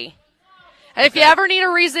UK. And if you ever need a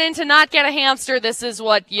reason to not get a hamster, this is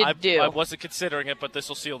what you do. I wasn't considering it, but this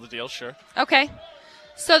will seal the deal, sure. Okay.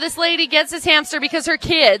 So this lady gets this hamster because her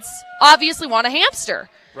kids obviously want a hamster.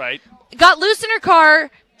 Right. Got loose in her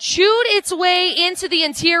car, chewed its way into the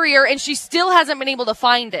interior, and she still hasn't been able to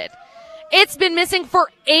find it. It's been missing for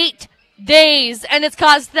 8 days, and it's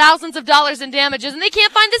caused thousands of dollars in damages, and they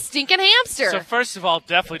can't find the stinking hamster. So first of all,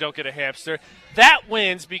 definitely don't get a hamster. That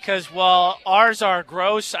wins because while ours are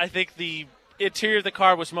gross, I think the interior of the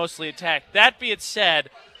car was mostly intact. That being said,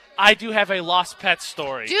 I do have a lost pet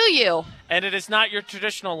story. Do you? And it is not your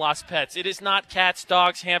traditional lost pets. It is not cats,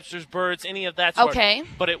 dogs, hamsters, birds, any of that sort. Okay.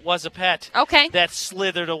 But it was a pet. Okay. That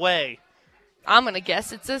slithered away. I'm going to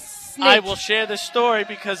guess it's a snake. I will share this story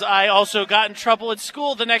because I also got in trouble at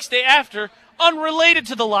school the next day after, unrelated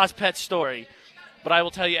to the lost pet story. But I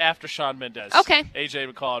will tell you after Shawn Mendes. Okay.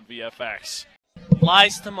 AJ McCall at VFX.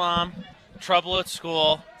 Lies to mom. Trouble at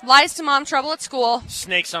school. Lies to mom, trouble at school.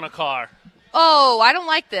 Snakes on a car. Oh, I don't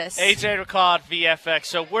like this. AJ McCall at VFX.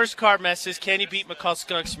 So worst car messes. Can you beat McCall's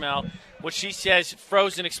skunk smell? What she says,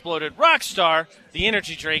 frozen exploded rock star. The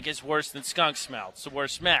energy drink is worse than skunk smell. It's the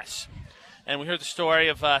worst mess. And we heard the story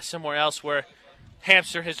of somewhere else where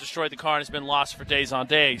hamster has destroyed the car and has been lost for days on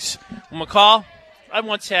days. Well, McCall, I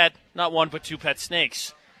once had not one but 2 pet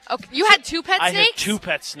snakes. Okay, you had 2 pet snakes? I had 2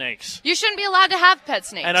 pet snakes. You shouldn't be allowed to have pet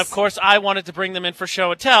snakes. And, of course, I wanted to bring them in for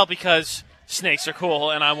show and tell because snakes are cool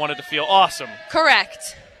and I wanted to feel awesome.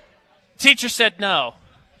 Correct. Teacher said no.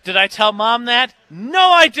 Did I tell Mom that? No,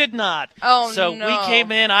 I did not. Oh, so no. We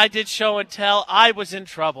came in. I did show and tell. I was in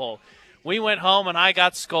trouble. We went home, and I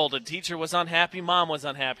got scolded. Teacher was unhappy. Mom was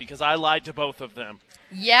unhappy because I lied to both of them.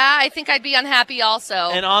 Yeah, I think I'd be unhappy also.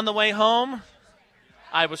 And on the way home,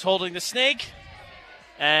 I was holding the snake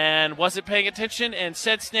and wasn't paying attention, and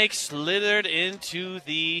said snake slithered into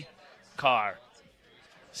the car.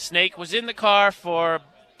 Snake was in the car for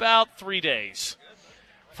about 3 days.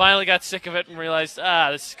 Finally got sick of it and realized,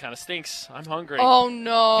 this kind of stinks. I'm hungry. Oh,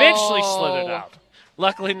 no. Eventually slithered out.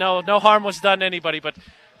 Luckily, no harm was done to anybody, but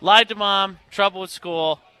lied to Mom, trouble with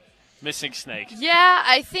school, missing snake. Yeah,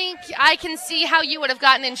 I think I can see how you would have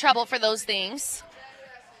gotten in trouble for those things.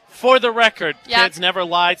 For the record, kids never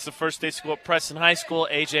lied. It's the first day of school at Preston High School.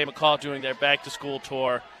 AJ McCall doing their back-to-school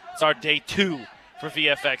tour. It's our day 2 for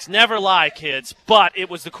VFX. Never lie, kids, but it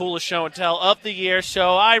was the coolest show and tell of the year,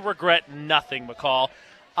 so I regret nothing, McCall.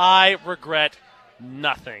 I regret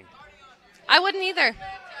nothing. I wouldn't either.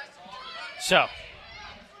 So,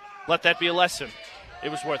 let that be a lesson. It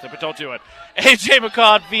was worth it, but don't do it. AJ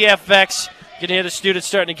McCall at VFX. You can hear the students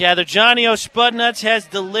starting to gather. Johnny O. Spudnuts has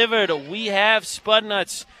delivered. We have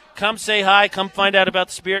Spudnuts. Come say hi. Come find out about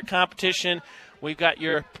the spirit competition. We've got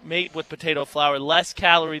your made with potato flour, less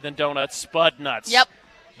calorie than donuts, Spudnuts. Yep.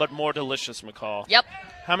 But more delicious, McCall. Yep.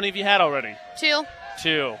 How many have you had already? 2.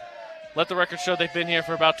 2. Let the record show they've been here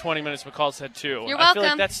for about 20 minutes. McCall's had 2. You're I feel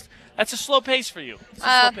welcome. like that's a slow pace for you. It's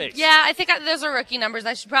a slow pace. Yeah, I think those are rookie numbers.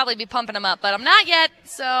 I should probably be pumping them up, but I'm not yet,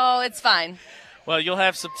 so it's fine. Well, you'll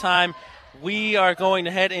have some time. We are going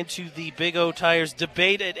to head into the Big O Tires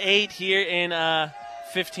debate at 8 here in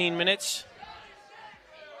 15 minutes.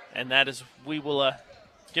 And that is, we will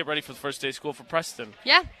get ready for the first day of school for Preston.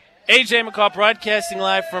 Yeah. AJ McCall broadcasting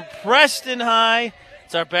live from Preston High.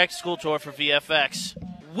 It's our back-to-school tour for VFX.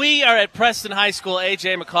 We are at Preston High School,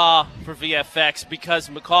 AJ McCall for VFX, because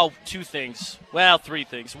McCall, three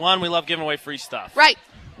things. One, we love giving away free stuff. Right.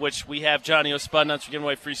 Which we have Johnny O Spud Nuts. We're giving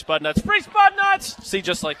away free Spud Nuts. Free Spud Nuts! See,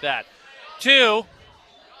 just like that. Two,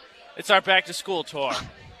 it's our back-to-school tour.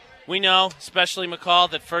 We know, especially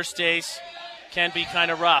McCall, that first days can be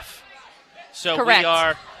kind of rough. So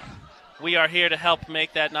Correct. we are here to help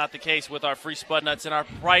make that not the case with our free Spud Nuts and our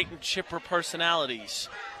bright and chipper personalities.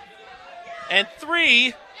 And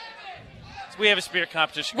three, we have a spirit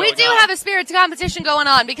competition going on. We do have a spirit competition going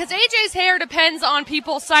on because AJ's hair depends on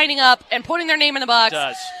people signing up and putting their name in the box. It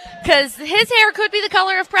does. Because his hair could be the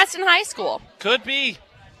color of Preston High School. Could be.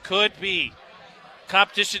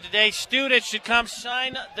 Competition today. Students should come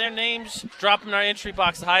sign their names, drop them in our entry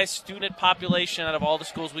box. The highest student population out of all the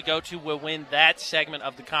schools we go to will win that segment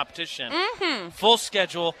of the competition. Mm-hmm. Full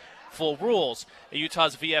schedule, full rules at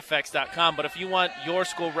utahsvfx.com. But if you want your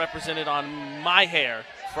school represented on my hair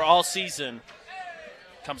for all season,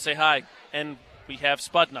 come say hi. And we have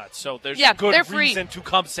Spud Nuts, so there's good reason to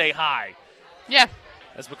come say hi. Yeah.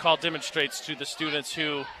 As McCall demonstrates to the students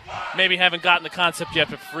who maybe haven't gotten the concept yet,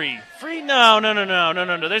 but free. Free? No.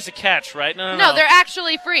 There's a catch, right? No. They're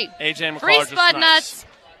actually free. AJ and McCall free are just Spud nice. Nuts.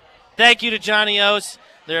 Thank you to Johnny O's.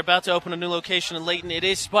 They're about to open a new location in Layton. It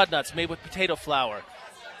is Spud Nuts made with potato flour.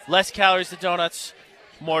 Less calories than donuts,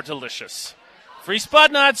 more delicious. Free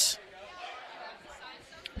Spud Nuts.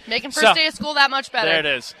 Making first day of school that much better. There it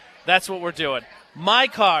is. That's what we're doing. My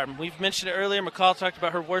car, we've mentioned it earlier. McCall talked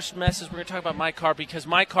about her worst messes. We're going to talk about my car because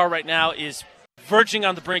my car right now is verging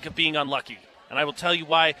on the brink of being unlucky. And I will tell you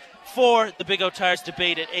why. For the Big O Tires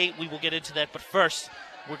debate at 8, we will get into that. But first,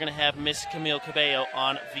 we're going to have Miss Camille Cabello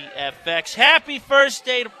on VFX. Happy first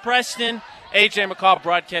day to Preston. AJ McCall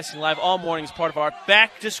broadcasting live all morning as part of our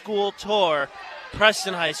back-to-school tour,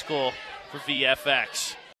 Preston High School for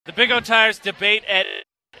VFX. The Big O Tires debate at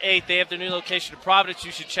 8. They have their new location in Providence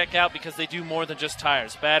you should check out because they do more than just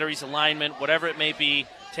tires. Batteries, alignment, whatever it may be,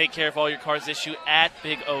 take care of all your car's issue at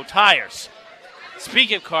Big O Tires.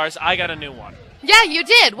 Speaking of cars, I got a new one. Yeah, you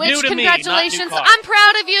did. Which, new to congratulations. Me, not new car. I'm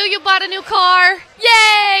proud of you. You bought a new car.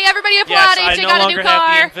 Yay! Everybody applaud. Yes, AJ I got no a new longer car.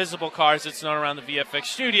 have the invisible cars that's known around the VFX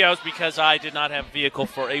studios because I did not have a vehicle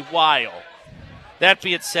for a while. That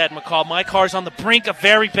being said, McCall, my car's on the brink of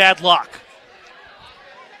very bad luck.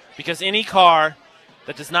 Because any car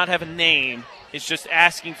that does not have a name is just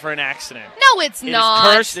asking for an accident. No, it's not. It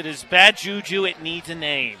is cursed. It is bad juju. It needs a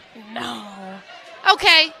name. No.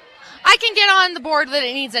 Okay. I can get on the board that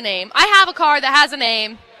it needs a name. I have a car that has a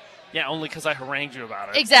name. Yeah, only because I harangued you about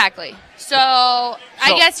it. Exactly. So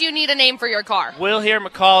I guess you need a name for your car. We'll hear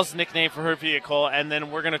McCall's nickname for her vehicle, and then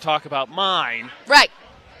we're going to talk about mine. Right.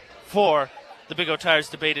 For the Big O Tires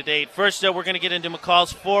debate at 8. First, though, we're going to get into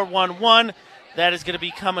McCall's 411. That is going to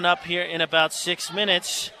be coming up here in about 6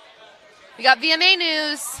 minutes. We got VMA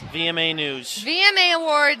news. VMA news. VMA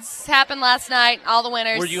awards happened last night. All the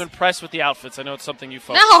winners. Were you impressed with the outfits? I know it's something you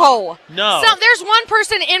folks. No. No. So there's one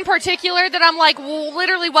person in particular that I'm like, well,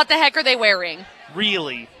 literally, what the heck are they wearing?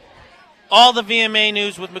 Really? All the VMA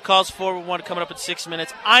news with McCall's 411 coming up in 6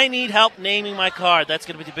 minutes. I need help naming my car. That's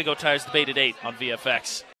going to be the Big O Tires debate at 8 on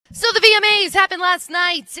VFX. So the VMAs happened last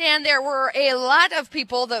night, and there were a lot of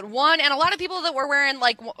people that won, and a lot of people that were wearing,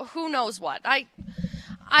 like, who knows what. I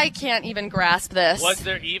can't even grasp this. Was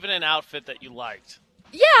there even an outfit that you liked?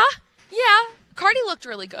 Yeah. Cardi looked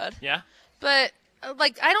really good. Yeah? But,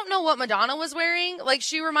 like, I don't know what Madonna was wearing. Like,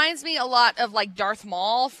 she reminds me a lot of, like, Darth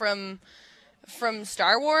Maul from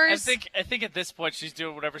Star Wars. I think at this point she's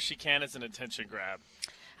doing whatever she can as an attention grab.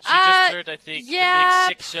 She just turned, I think, the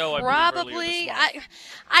Big 6 show, probably.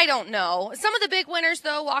 I don't know. Some of the big winners,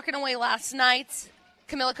 though, walking away last night.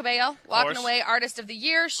 Camila Cabello, walking away Artist of the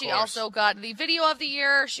Year. She also got the Video of the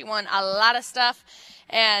Year. She won a lot of stuff.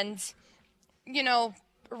 And, you know,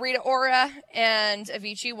 Rita Ora and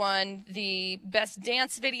Avicii won the Best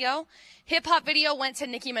Dance Video. Hip-hop video went to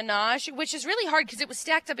Nicki Minaj, which is really hard because it was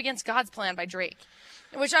stacked up against God's Plan by Drake,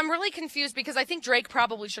 which I'm really confused because I think Drake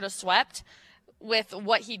probably should have swept with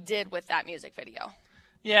what he did with that music video.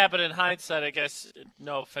 Yeah, but in hindsight, I guess,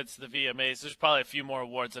 no offense to the VMAs, there's probably a few more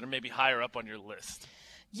awards that are maybe higher up on your list.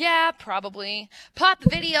 Yeah, probably. Pop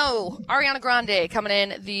video, Ariana Grande coming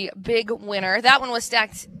in the big winner. That one was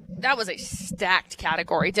stacked. That was a stacked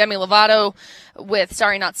category. Demi Lovato with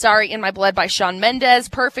Sorry Not Sorry, In My Blood by Shawn Mendes,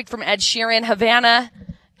 Perfect from Ed Sheeran, Havana,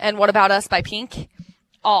 and What About Us by Pink.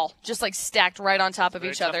 All just like stacked right on top of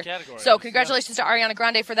each other. So congratulations to Ariana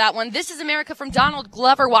Grande for that one. This is America from Donald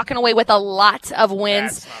Glover walking away with a lot of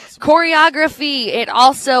wins. Choreography, it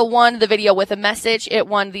also won the video with a message. It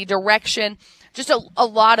won the direction. Just a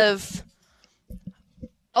lot of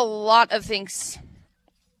a lot of things.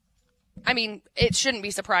 I mean, it shouldn't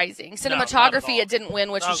be surprising. not at Cinematography, all. it didn't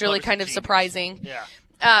win, which Tom was really Glover's kind a of genius. surprising. Yeah.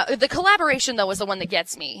 The collaboration, though, was the one that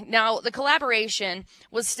gets me. Now, the collaboration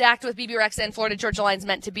was stacked with BB Rexa and Florida Georgia Line's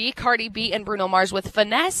Meant to Be, Cardi B and Bruno Mars with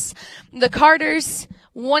Finesse, The Carters,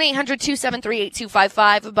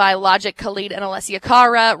 1-800-273-8255 by Logic, Khalid, and Alessia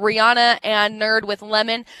Cara, Rihanna and Nerd with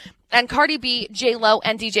Lemon, and Cardi B, J-Lo,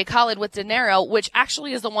 and DJ Khaled with Dinero, which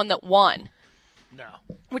actually is the one that won. No.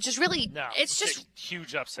 Which is really, No. it's just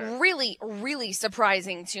huge upset. really, really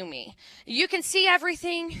surprising to me. You can see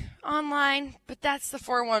everything online, but that's the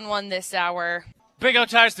 411 this hour. Big O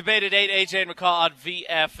Tires Debate at 8, AJ and McCall on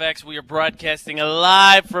VFX. We are broadcasting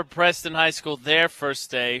live from Preston High School, their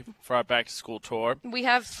first day for our back-to-school tour. We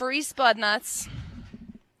have free Spud Nuts.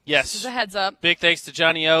 Yes. Just a heads up. Big thanks to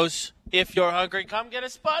Johnny O's. If you're hungry, come get a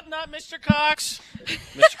Spud Nut, Mr. Cox.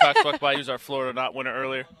 Mr. Cox walked by. He was our Florida Nut winner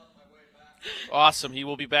earlier. Awesome. He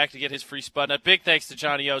will be back to get his free Spud Nut. Big thanks to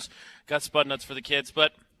Johnny O's. Got Spud Nuts for the kids.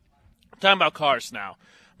 But I'm talking about cars now.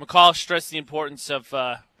 McCall stressed the importance of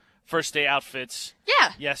first day outfits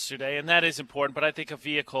yesterday, and that is important. But I think a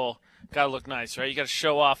vehicle got to look nice, right? You got to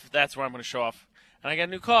show off. That's where I'm going to show off. And I got a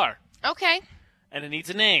new car. Okay. And it needs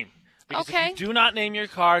a name. Because Okay. if you do not name your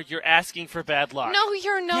car, you're asking for bad luck. No,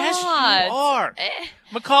 you're not. Yes, you are.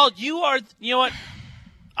 McCall, you are, you know what?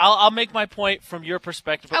 I'll make my point from your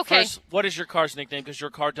perspective. But Okay. first, what is your car's nickname? Because your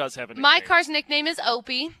car does have a nickname. My car's nickname is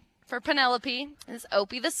Opie for Penelope. It's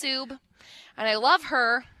Opie the Soob. And I love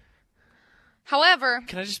her. However,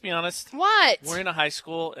 Can I just be honest? what? We're in a high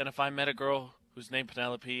school, and if I met a girl who's named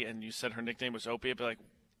Penelope and you said her nickname was Opie, I'd be like,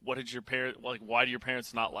 what did your parents, like, why do your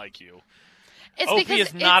parents not like you? It's Opie because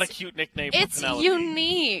is not a it's- cute nickname for It's Penelope.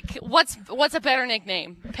 unique. What's a better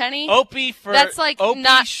nickname? Penny? Opie for That's like Opie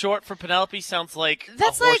not- short for Penelope sounds like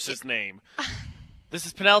That's a like- horse's name. This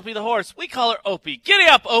is Penelope the horse. We call her Opie. Giddy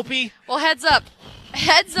up, Opie. Well, heads up.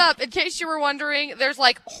 Heads up, in case you were wondering, there's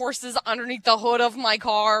like horses underneath the hood of my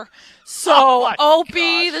car. So Oh my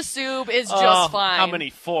Opie gosh. the Soob is Oh, just fine. How many?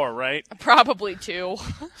 4, right? Probably 2.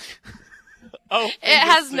 Opie It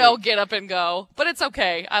has the no Soob. get up and go, but it's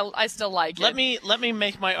okay. I still like it. Let me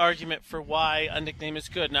make my argument for why a nickname is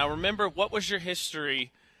good. Now, remember, what was your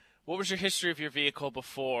history? What was your history of your vehicle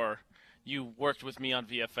before you worked with me on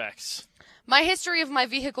VFX? My history of my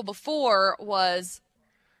vehicle before was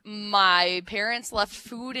my parents left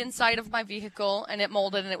food inside of my vehicle and it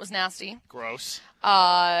molded and it was nasty. Gross.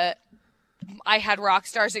 I had rock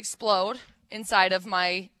stars explode inside of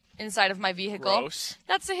my vehicle. Gross.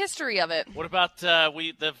 That's the history of it. What about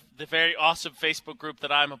the very awesome Facebook group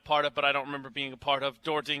that I'm a part of, but I don't remember being a part of,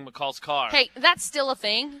 Door Ding McCall's car? Hey, that's still a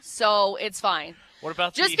thing, so it's fine. What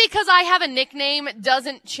about Just because I have a nickname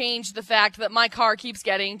doesn't change the fact that my car keeps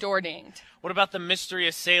getting door dinged. What about the mystery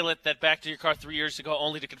assailant that backed your car 3 years ago,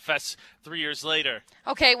 only to confess 3 years later?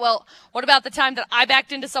 Okay, well, what about the time that I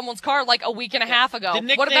backed into someone's car like a week and a half ago? The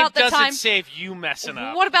nickname what about the doesn't time? save you messing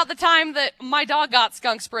up. What about the time that my dog got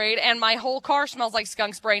skunk sprayed and my whole car smells like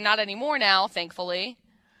skunk spray? Not anymore now, thankfully.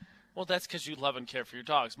 Well, that's because you love and care for your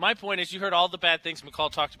dogs. My point is, you heard all the bad things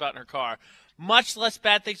McCall talked about in her car. Much less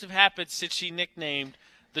bad things have happened since she nicknamed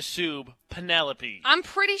the Soob Penelope. I'm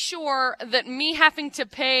pretty sure that me having to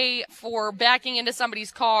pay for backing into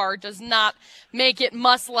somebody's car does not make it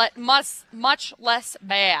much less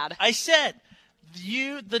bad. I said,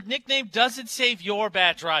 the nickname doesn't save your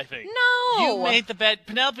bad driving. No. You made the bad.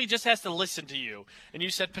 Penelope just has to listen to you. And you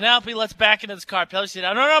said, Penelope, let's back into this car. Penelope said,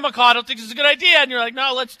 no, McCall, I don't think this is a good idea. And you're like,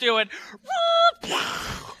 no, let's do it.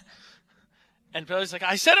 And Penelope's like,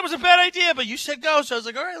 I said it was a bad idea, but you said go. So I was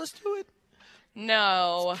like, all right, let's do it.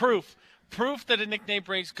 No. Proof that a nickname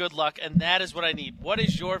brings good luck, and that is what I need. What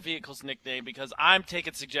is your vehicle's nickname? Because I'm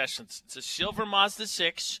taking suggestions. It's a silver Mazda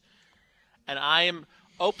 6, and I am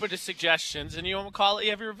open to suggestions. And you want to call it,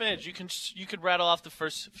 you have your revenge. You can rattle off the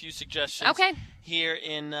first few suggestions. Okay. Here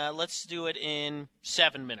in let's do it in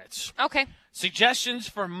 7 minutes. Okay. Suggestions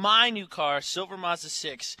for my new car, silver Mazda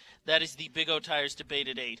 6. That is the Big O Tires Debate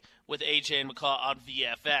at 8 with AJ and McCall on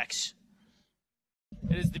VFX.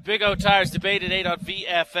 It is the Big O Tires Debate at 8 on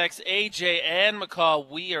VFX. AJ and McCall,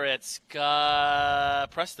 we are at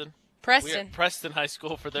Preston. Preston. We're at Preston High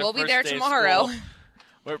School for their We'll first be there day tomorrow. of school.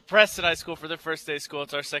 We're at Preston High School for their first day of school.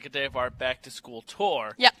 It's our second day of our back-to-school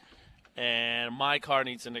tour. Yep. And my car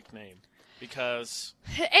needs a nickname because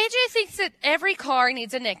AJ thinks that every car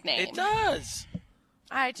needs a nickname. it does.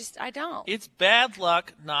 I don't. It's bad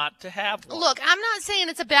luck not to have one. Look, I'm not saying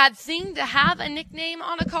it's a bad thing to have a nickname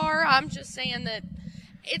on a car. I'm just saying that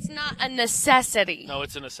it's not a necessity. No,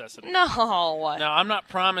 it's a necessity. No. Now, I'm not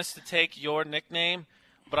promised to take your nickname,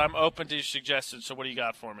 but I'm open to your suggestions. So what do you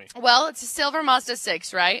got for me? Well, it's a silver Mazda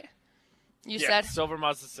 6, right? You said? Silver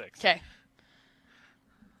Mazda 6. Okay.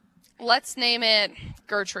 Let's name it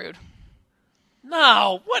Gertrude.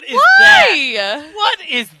 No, what is Why? that? What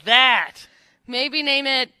is that? Maybe name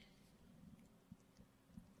it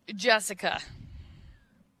Jessica.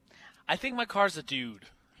 I think my car's a dude.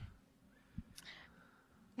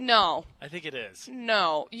 No. I think it is.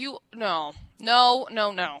 No. No. No.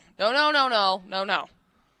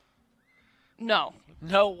 No.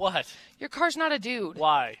 No what? Your car's not a dude.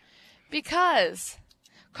 Why? Because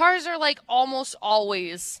cars are like almost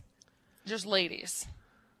always just ladies.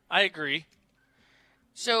 I agree.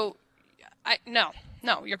 So, no,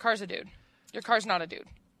 your car's a dude. Your car's not a dude.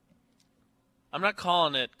 I'm not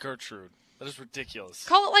calling it Gertrude. That is ridiculous.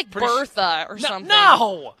 Call it like Bertha or something.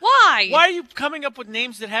 No! Why? Why are you coming up with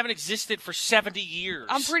names that haven't existed for 70 years?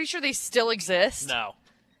 I'm pretty sure they still exist. No.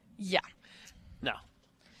 Yeah. No.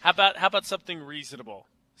 How about something reasonable?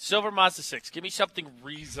 Silver Mazda 6. Give me something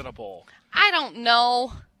reasonable. I don't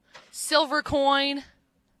know. Silver coin.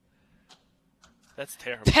 That's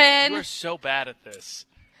terrible. Pen. You are so bad at this.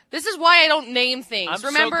 This is why I don't name things. I'm so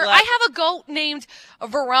Remember, glad- I have a goat named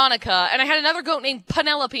Veronica, and I had another goat named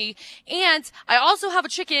Penelope, and I also have a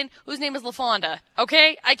chicken whose name is LaFonda.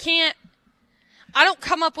 Okay? I don't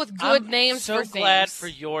come up with good names for I'm things. so glad for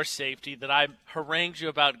your safety that I harangued you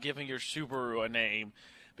about giving your Subaru a name.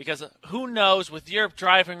 Because who knows, with your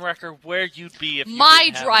driving record, where you'd be if you My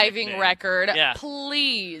didn't have a driving nickname. record. Yeah.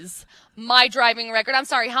 Please. My driving record. I'm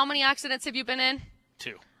sorry, how many accidents have you been in?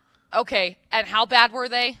 2. Okay, and how bad were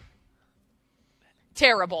they?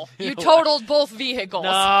 Terrible. You totaled both vehicles. No,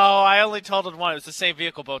 I only totaled one. It was the same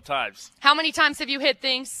vehicle both times. How many times have you hit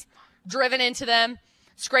things, driven into them,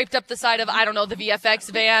 scraped up the side of, I don't know, the VFX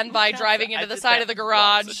van by driving into the side of the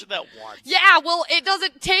garage? I did that once. Yeah, well, it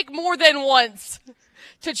doesn't take more than once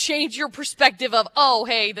to change your perspective of, oh,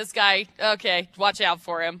 hey, this guy, okay, watch out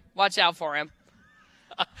for him. Watch out for him.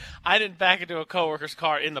 I didn't back into a coworker's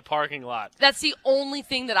car in the parking lot. That's the only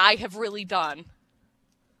thing that I have really done.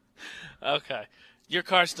 Okay. Your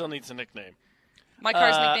car still needs a nickname. My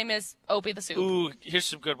car's nickname is Opie the Soup. Ooh, here's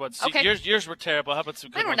some good ones. Okay. Yours were terrible. How about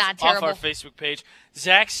some good Mine were ones not off terrible. our Facebook page?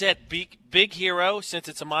 Zach said Big Hero, since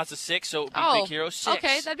it's a Mazda 6, so it would be Big Hero 6.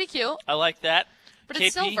 Okay, that'd be cute. I like that. But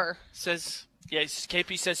it's silver.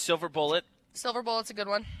 KP says Silver Bullet. Silver Bullet's a good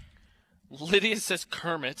one. Lydia says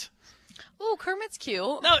Kermit. Ooh, Kermit's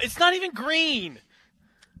cute. No, it's not even green.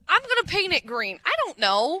 I'm going to paint it green. I don't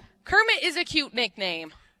know. Kermit is a cute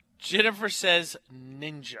nickname. Jennifer says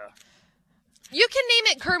Ninja. You can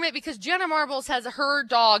name it Kermit because Jenna Marbles has her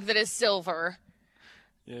dog that is silver.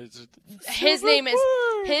 Yeah, His name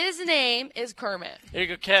is Kermit. There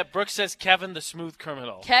you go, Brooke says Kevin the Smooth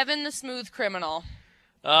Criminal. Kevin the Smooth Criminal.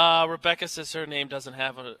 Rebecca says her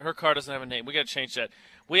car doesn't have a name. We got to change that.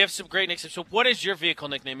 We have some great nicknames. So what is your vehicle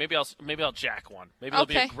nickname? Maybe I'll jack one. Maybe it'll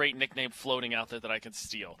be a great nickname floating out there that I can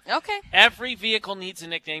steal. Okay. Every vehicle needs a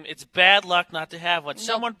nickname. It's bad luck not to have one. Nope.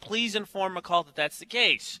 Someone please inform McCall that that's the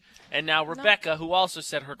case. And now Rebecca, who also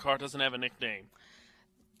said her car doesn't have a nickname.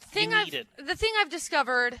 The thing I've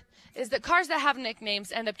discovered is that cars that have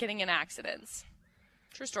nicknames end up getting in accidents.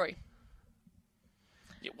 True story.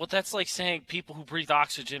 Yeah, well, that's like saying people who breathe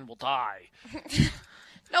oxygen will die.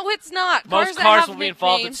 No, it's not. Most cars will be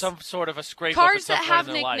involved in some sort of a scrape up at some point in their life. Cars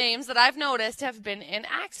that have nicknames that I've noticed have been in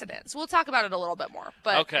accidents. We'll talk about it a little bit more,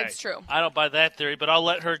 but it's true. I don't buy that theory, but I'll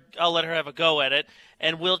let her have a go at it,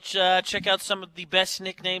 and we'll check out some of the best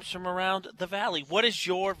nicknames from around the valley. What is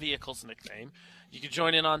your vehicle's nickname? You can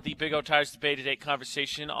join in on the Big O Tires Debate Today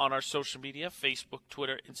conversation on our social media, Facebook,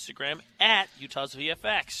 Twitter, Instagram, at Utah's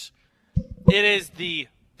VFX. It is the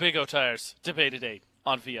Big O Tires Debate Today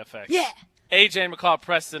on VFX. Yeah. AJ McCall,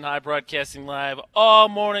 Preston High, broadcasting live all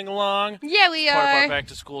morning long. Yeah, we are. Part of our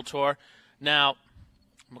back-to-school tour. Now,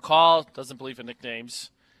 McCall doesn't believe in nicknames.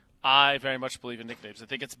 I very much believe in nicknames. I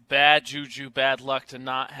think it's bad juju, bad luck to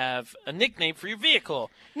not have a nickname for your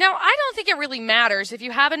vehicle. Now, I don't think it really matters if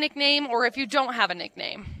you have a nickname or if you don't have a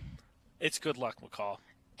nickname. It's good luck, McCall.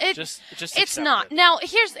 Just it's accept not. it. Now,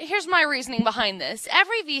 here's my reasoning behind this.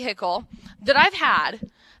 Every vehicle that I've had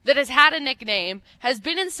that has had a nickname has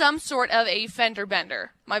been in some sort of a fender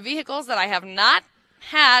bender. My vehicles that I have not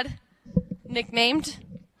had nicknamed,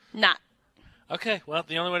 not. Okay, well,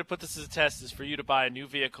 the only way to put this as a test is for you to buy a new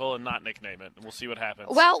vehicle and not nickname it, and we'll see what happens.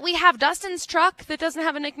 Well, we have Dustin's truck that doesn't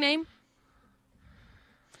have a nickname.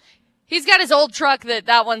 He's got his old truck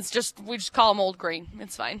that one's we just call him Old Green.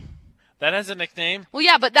 It's fine. That has a nickname? Well,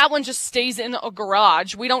 yeah, but that one just stays in a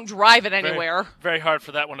garage. We don't drive it anywhere. Very hard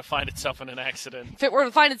for that one to find itself in an accident. If it were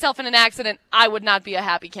to find itself in an accident, I would not be a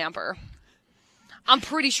happy camper. I'm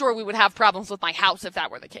pretty sure we would have problems with my house if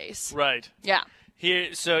that were the case. Right. Yeah.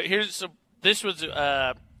 This was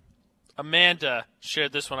Amanda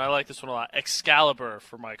shared this one. I like this one a lot. Excalibur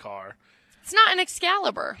for my car. It's not an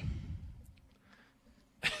Excalibur.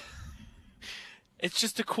 It's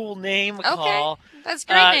just a cool name, McCall. Okay, that's a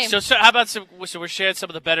great name. So how about so we're sharing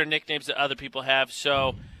some of the better nicknames that other people have.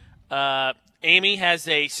 So Amy has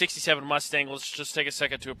a 67 Mustang. Let's just take a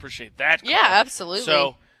second to appreciate that car. Yeah, absolutely.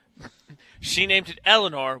 So she named it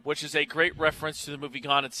Eleanor, which is a great reference to the movie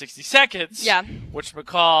Gone in 60 Seconds. Yeah. Which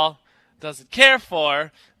McCall doesn't care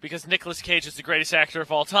for because Nicolas Cage is the greatest actor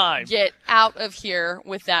of all time. Get out of here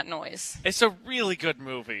with that noise. It's a really good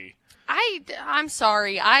movie. I'm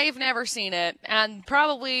sorry. I've never seen it, and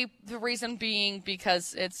probably the reason being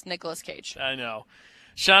because it's Nicolas Cage. I know.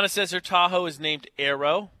 Shauna says her Tahoe is named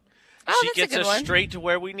Arrow. Oh, she that's gets a good us one. straight to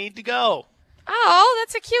where we need to go. Oh,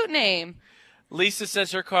 that's a cute name. Lisa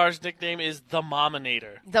says her car's nickname is the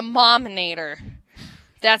Mominator. The Mominator.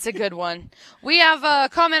 That's a good one. We have a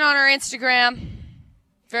comment on our Instagram,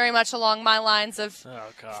 very much along my lines of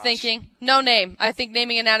thinking. No name. I think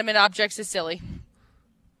naming inanimate objects is silly.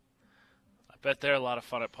 I bet they're a lot of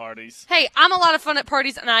fun at parties. Hey, I'm a lot of fun at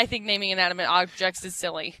parties, and I think naming inanimate objects is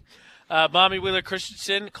silly. Mommy Wheeler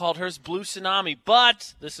Christensen called hers Blue Tsunami,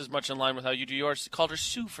 but this is much in line with how you do yours. Called her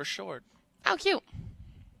Sue for short. How cute.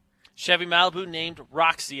 Chevy Malibu named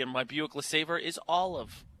Roxy, and my Buick LeSabre is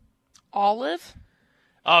Olive. Olive?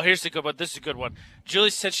 Oh, here's the good one. This is a good one.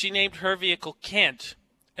 Julie said she named her vehicle Kent,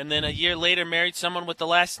 and then a year later married someone with the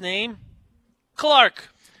last name Clark.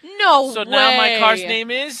 No way. So now my car's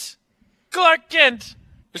name is Clark Kent.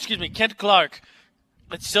 Excuse me, Kent Clark.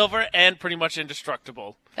 It's silver and pretty much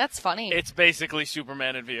indestructible. That's funny. It's basically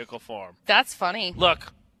Superman in vehicle form. That's funny.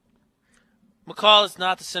 Look, McCall is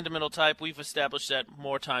not the sentimental type. We've established that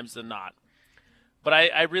more times than not. But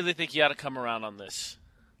I really think you ought to come around on this.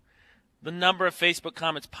 The number of Facebook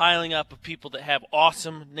comments piling up of people that have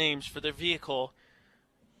awesome names for their vehicle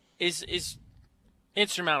is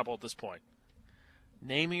insurmountable at this point.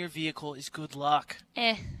 Naming your vehicle is good luck.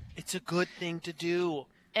 It's a good thing to do.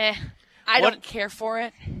 I don't care for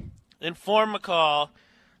it. Inform McCall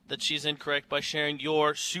that she's incorrect by sharing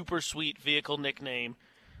your super sweet vehicle nickname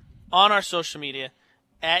on our social media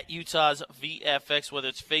at Utah's VFX, whether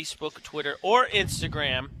it's Facebook, Twitter, or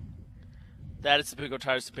Instagram. That is the Big O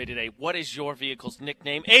Tires debate today. What is your vehicle's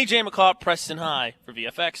nickname? AJ McCall, Preston High for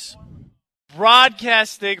VFX.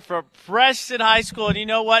 Broadcasting from Preston High School, and you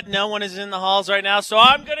know what? No one is in the halls right now, so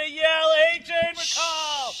I'm going to yell AJ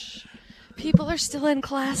McCall. People are still in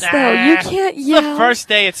class, though. You can't yell. It's the first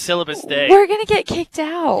day. It's syllabus day. We're going to get kicked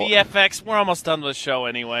out. VFX, we're almost done with the show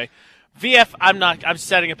anyway. I'm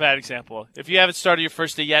setting a bad example. If you haven't started your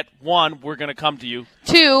first day yet, 1, we're going to come to you.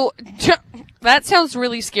 2, that sounds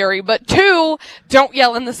really scary, but 2, don't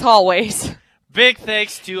yell in this hallways. Big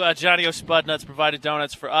thanks to Johnny O Spud Nuts, provided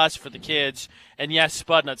donuts for us, for the kids. And yes,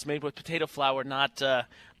 Spud Nuts made with potato flour, not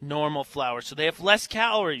normal flour. So they have less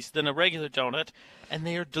calories than a regular donut, and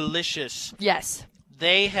they are delicious. Yes.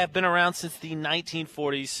 They have been around since the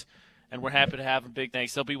 1940s, and we're happy to have them. Big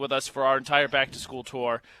thanks. They'll be with us for our entire back-to-school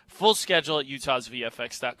tour. Full schedule at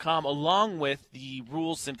utahsvfx.com, along with the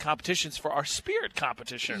rules and competitions for our spirit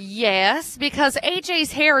competition. Yes, because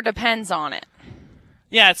AJ's hair depends on it.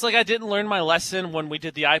 Yeah, it's like I didn't learn my lesson when we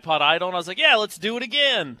did the iPod Idol, and I was like, yeah, let's do it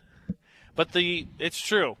again. But it's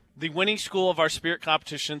true. The winning school of our spirit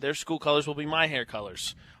competition, their school colors will be my hair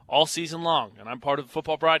colors all season long. And I'm part of the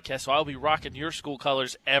football broadcast, so I'll be rocking your school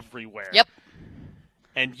colors everywhere. Yep.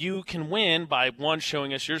 And you can win by, 1,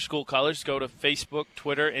 showing us your school colors. Go to Facebook,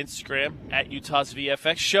 Twitter, Instagram, at Utah's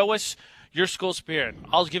VFX. Show us your school spirit.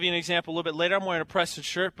 I'll give you an example a little bit later. I'm wearing a Preston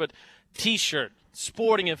shirt, but T-shirt,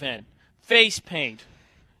 sporting event, face paint.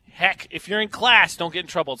 Heck, if you're in class, don't get in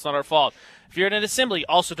trouble. It's not our fault. If you're in an assembly,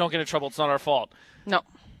 also don't get in trouble. It's not our fault. No.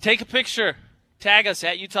 Take a picture. Tag us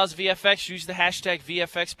at Utah's VFX. Use the hashtag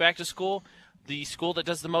VFX back to school. The school that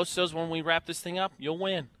does the most of those when we wrap this thing up, you'll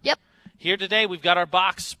win. Yep. Here today, we've got our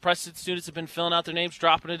box. Preston students have been filling out their names,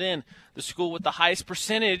 dropping it in. The school with the highest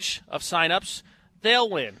percentage of sign-ups, they'll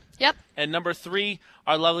win. Yep. And number 3,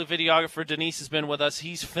 our lovely videographer, Denise, has been with us.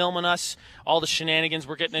 He's filming us, all the shenanigans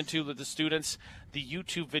we're getting into with the students. The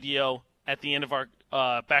YouTube video at the end of our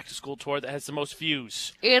back-to-school tour that has the most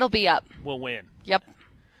views. It'll be up. Will win. Yep.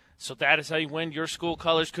 So that is how you win. Your school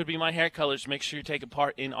colors could be my hair colors. Make sure you take a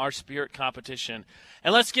part in our spirit competition.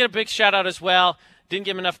 And let's get a big shout-out as well. Didn't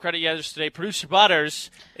give him enough credit yesterday. Producer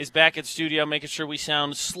Butters is back at studio, making sure we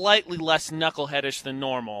sound slightly less knuckleheadish than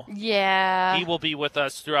normal. Yeah. He will be with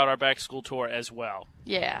us throughout our back-to-school tour as well.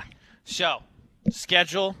 Yeah. So,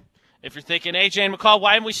 schedule If you're thinking, AJ and McCall,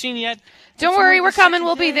 why haven't we seen you yet? Don't worry, we're coming.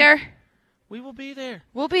 We'll be there. We will be there.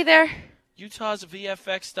 We'll be there.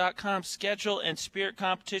 UtahsVFX.com. Schedule and spirit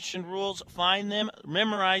competition rules. Find them,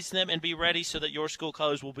 memorize them, and be ready so that your school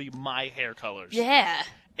colors will be my hair colors. Yeah.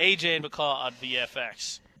 AJ and McCall on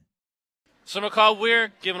VFX. So, McCall,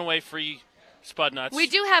 we're giving away free Spud Nuts. We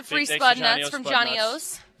do have free Spud Nuts from Johnny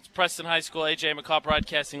O's. It's Preston High School, AJ McCall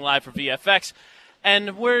broadcasting live for VFX.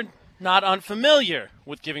 And we're not unfamiliar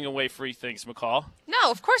with giving away free things, McCall. No,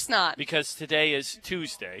 of course not. Because today is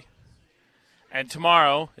Tuesday. And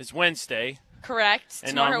tomorrow is Wednesday. Correct.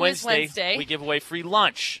 And tomorrow on is Wednesday. we give away free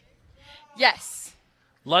lunch. Yes.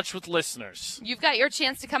 Lunch with listeners. You've got your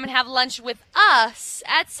chance to come and have lunch with us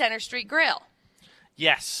at Center Street Grill.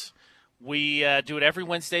 Yes. We do it every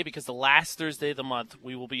Wednesday because the last Thursday of the month,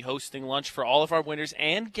 we will be hosting lunch for all of our winners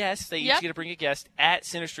and guests. They each get to bring a guest at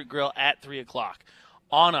Center Street Grill at 3 o'clock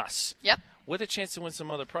on us. Yep. With a chance to win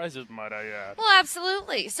some other prizes, might I add. Well,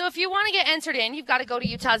 absolutely. So if you want to get entered in, you've got to go to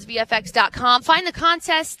utahsvfx.com, find the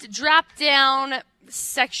contest drop-down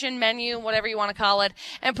section menu, whatever you want to call it,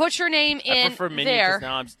 and put your name in I prefer menu there.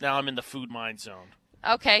 because now I'm in the food mind zone.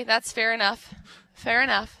 Okay, that's fair enough. Fair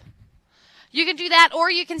enough. You can do that,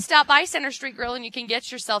 or you can stop by Center Street Grill and you can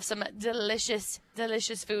get yourself some delicious,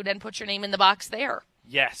 delicious food and put your name in the box there.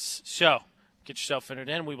 Yes. So, get yourself entered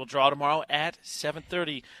in. We will draw tomorrow at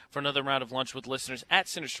 7:30 for another round of lunch with listeners at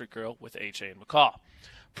Center Street Grill with AJ and McCall.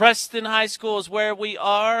 Preston High School is where we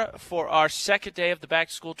are for our second day of the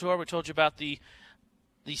back-to-school tour. We told you about the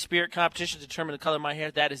spirit competition to determine the color of my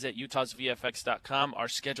hair. That is at utahsvfx.com, our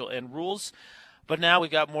schedule and rules. But now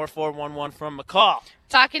we've got more 411 from McCall.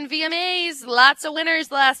 Talking VMAs, lots of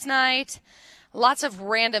winners last night. Lots of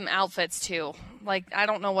random outfits, too. Like, I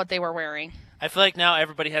don't know what they were wearing. I feel like now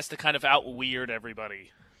everybody has to kind of out-weird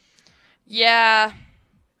everybody. Yeah.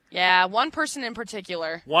 Yeah, one person in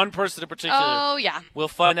particular. Oh, yeah. We'll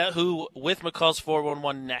find out who with McCall's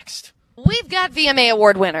 411 next. We've got VMA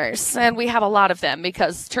award winners, and we have a lot of them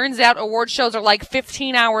because turns out award shows are like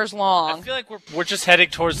 15 hours long. I feel like we're just heading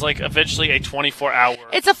towards like eventually a 24-hour.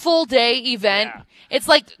 It's a full day event. Yeah. It's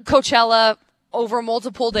like Coachella over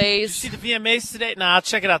multiple days. Did you see the VMAs today? Nah, I'll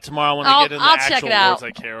check it out tomorrow when we get into the actual awards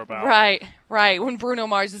I care about. Right. When Bruno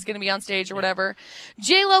Mars is going to be on stage or whatever.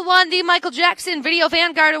 J-Lo won the Michael Jackson Video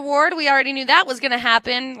Vanguard Award. We already knew that was going to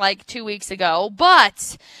happen like 2 weeks ago.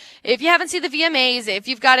 But if you haven't seen the VMAs, if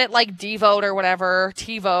you've got it like D-Vote or whatever,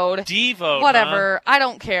 T-Vote. D-Vote, whatever. Huh? I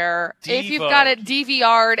don't care. D-Vote. If you've got it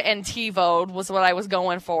DVR'd and T-Vote was what I was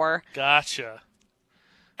going for. Gotcha.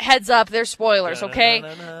 Heads up, they're spoilers, okay?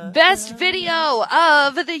 Best video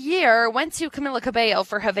of the year went to Camila Cabello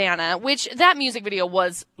for Havana, which that music video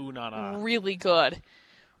was really good.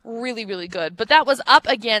 Really, really good. But that was up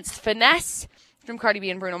against Finesse from Cardi B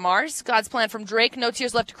and Bruno Mars, God's Plan from Drake, No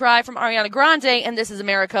Tears Left to Cry from Ariana Grande, and This Is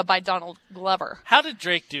America by Donald Glover. How did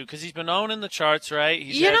Drake do? Because he's been owning the charts, right?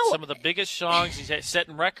 He's had some of the biggest songs. He's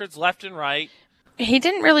setting records left and right. He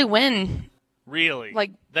didn't really win. Really?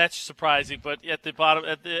 That's surprising, but at the bottom,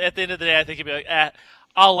 at the end of the day, I think he'd be like,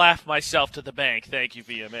 I'll laugh myself to the bank. Thank you,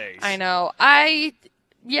 VMAs. I know.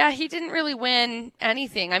 He didn't really win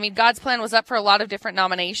anything. I mean, God's Plan was up for a lot of different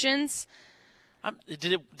nominations.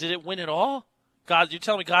 Did it win at all? You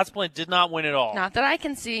tell me God's Plan did not win at all. Not that I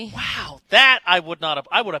can see. Wow, that I would not have.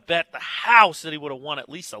 I would have bet the house that he would have won at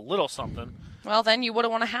least a little something. Well, then you would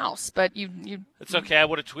have won a house, but you. It's okay. I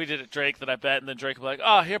would have tweeted at Drake that I bet, and then Drake would be like,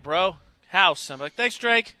 "Oh, here, bro." House. I'm like, thanks,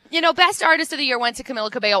 Drake. Best artist of the year went to Camila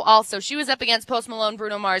Cabello also. She was up against Post Malone,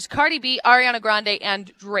 Bruno Mars, Cardi B, Ariana Grande,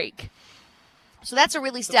 and Drake. So that's a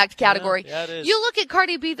really stacked category. Yeah, it is. You look at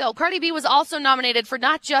Cardi B, though. Cardi B was also nominated for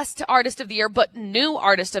not just Artist of the Year, but New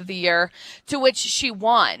Artist of the Year, to which she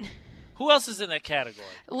won. Who else is in that category?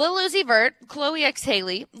 Lil Uzi Vert, Chloe X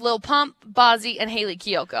Haley, Lil Pump, Bozzy, and Haley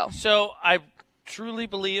Kiyoko. So I truly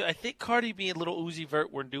believe, I think Cardi B and Lil Uzi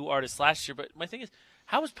Vert were new artists last year, but my thing is,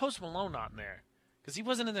 how was Post Malone not in there? Because he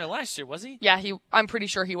wasn't in there last year, was he? Yeah, I'm pretty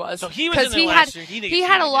sure he was. So he was in there last year. He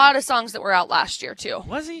had a lot of songs that were out last year, too.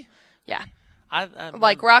 Was he? Yeah. I'm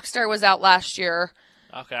like Rockstar was out last year.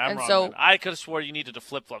 Okay, I'm wrong. So, I could have swore you needed to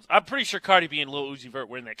flip-flops. I'm pretty sure Cardi B and Lil Uzi Vert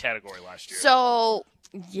were in that category last year. So,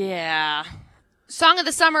 yeah. Song of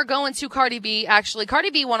the Summer going to Cardi B, actually. Cardi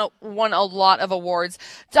B won a lot of awards.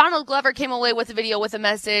 Donald Glover came away with a video with a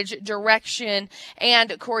message, direction, and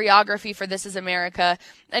choreography for This Is America.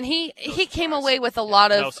 And he came away with a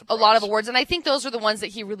lot of awards. And I think those are the ones that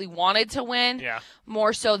he really wanted to win.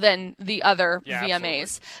 More so than the other VMAs.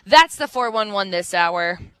 Absolutely. That's the 411 this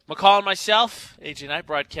hour. McCall and myself, AJ and I,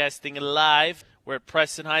 broadcasting live. We're at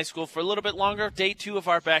Preston High School for a little bit longer. Day 2 of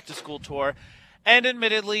our back-to-school tour. And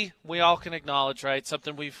admittedly, we all can acknowledge, right,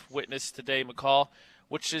 something we've witnessed today, McCall,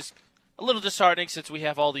 which is a little disheartening since we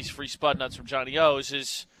have all these free spud nuts from Johnny O's,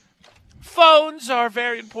 is phones are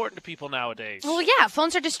very important to people nowadays. Well, yeah,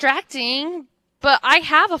 phones are distracting, but I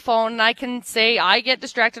have a phone and I can say I get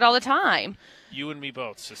distracted all the time. You and me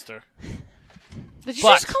both, sister. Did you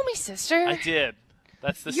just call me sister? I did.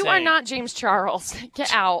 That's the You saying. are not James Charles.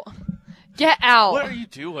 Get out. Get out. What are you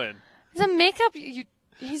doing? He's a makeup.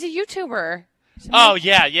 He's a YouTuber. Oh,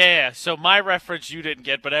 yeah. So my reference you didn't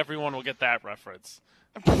get, but everyone will get that reference.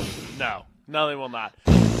 No, they will not.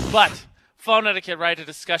 But phone etiquette, right? A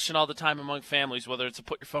discussion all the time among families, whether it's to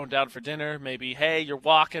put your phone down for dinner, maybe, hey, you're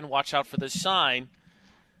walking, watch out for this sign.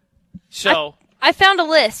 So I found a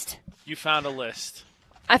list. You found a list.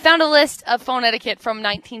 I found a list of phone etiquette from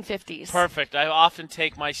 1950s. Perfect. I often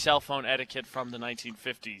take my cell phone etiquette from the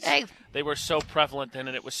 1950s. Hey. They were so prevalent then,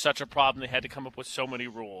 and it was such a problem, they had to come up with so many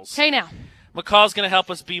rules. Hey, now. McCall's going to help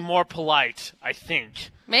us be more polite, I think.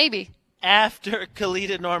 Maybe. After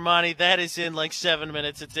Khalida Normani, that is in like 7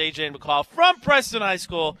 minutes. It's AJ and McCall from Preston High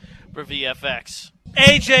School for VFX.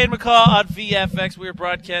 AJ and McCall on VFX. We are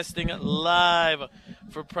broadcasting live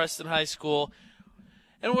for Preston High School,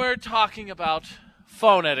 and we're talking about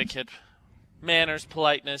phone etiquette, manners,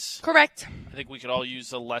 politeness. Correct. I think we could all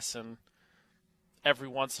use a lesson every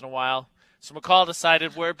once in a while. So McCall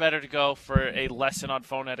decided where better to go for a lesson on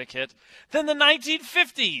phone etiquette than the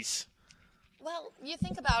 1950s. Well, you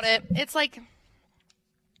think about it. It's like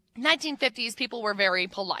 1950s, people were very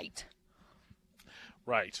polite.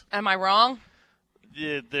 Right. Am I wrong?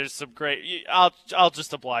 Yeah, there's some great. I'll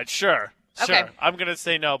just oblige. Sure. Okay. I'm gonna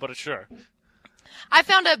say no, but sure. I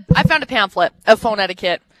found a pamphlet of phone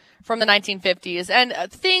etiquette from the 1950s,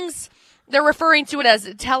 and things they're referring to it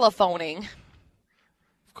as telephoning.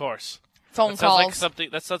 Of course. Phone calls.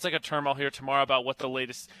 That sounds like a term I'll hear tomorrow about what the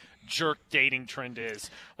latest jerk dating trend is.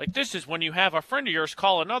 Like, this is when you have a friend of yours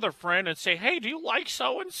call another friend and say, hey, do you like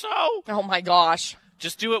so-and-so? Oh, my gosh.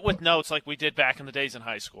 Just do it with notes like we did back in the days in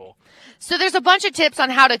high school. So there's a bunch of tips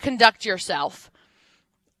on how to conduct yourself.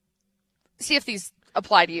 See if these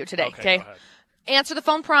apply to you today, okay? Go ahead. Answer the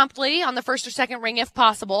phone promptly on the first or second ring if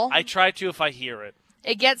possible. I try to if I hear it.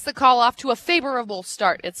 It gets the call off to a favorable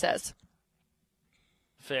start, it says.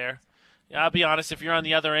 Fair. Yeah, I'll be honest. If you're on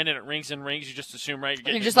the other end and it rings and rings, you just assume, right?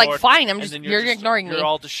 You're just ignored, like, fine. You're ignoring me. You're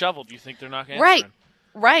all disheveled. You think they're not going to answer.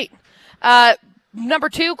 Right. Number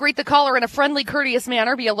 2, greet the caller in a friendly, courteous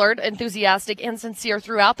manner. Be alert, enthusiastic, and sincere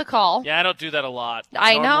throughout the call. Yeah, I don't do that a lot.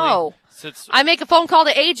 I know. I make a phone call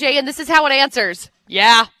to AJ, and this is how it answers.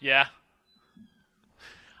 Yeah. Yeah.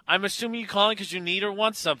 I'm assuming you calling because you need or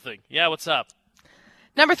want something. Yeah, what's up?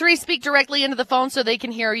 Number 3, speak directly into the phone so they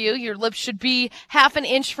can hear you. Your lips should be half an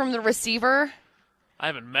inch from the receiver. I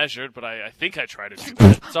haven't measured, but I think I try to do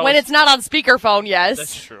that. When it's not on speakerphone, yes.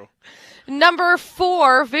 That's true. Number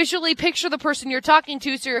 4, visually picture the person you're talking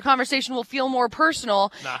to so your conversation will feel more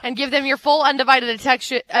personal and give them your full undivided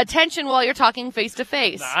attention while you're talking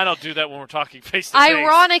face-to-face. Nah, I don't do that when we're talking face-to-face.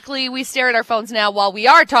 Ironically, we stare at our phones now while we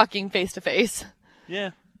are talking face-to-face.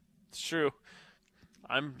 Yeah, it's true.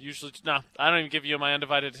 I'm usually I don't even give you my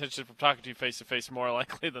undivided attention from talking to you face to face more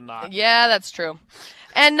likely than not. Yeah, that's true.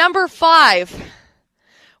 And number 5,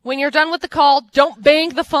 when you're done with the call, don't bang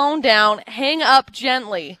the phone down. Hang up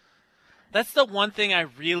gently. That's the one thing I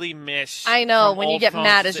really miss. I know, from when you old get phones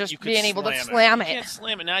mad, is that just you could being able to slam it. You can't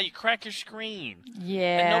slam it now. You crack your screen.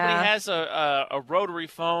 Yeah. And nobody has a rotary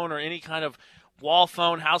phone or any kind of wall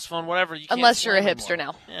phone, house phone, whatever. You can't Unless you're a slam hipster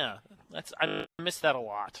anymore. now. Yeah, I miss that a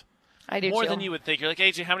lot. I do More too. than you would think. You're like,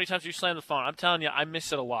 AJ, how many times do you slam the phone? I'm telling you, I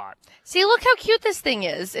miss it a lot. See, look how cute this thing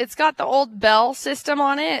is. It's got the old bell system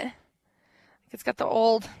on it. It's got the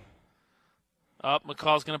old... Oh,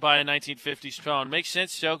 McCall's going to buy a 1950s phone. Makes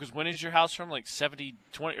sense, Joe, because when is your house from? Like 20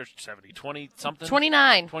 something?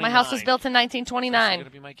 29. My house was built in 1929. That's going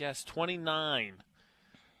to be my guess. 29.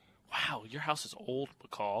 Wow, your house is old,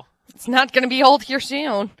 McCall. It's not going to be old here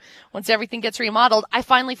soon. Once everything gets remodeled, I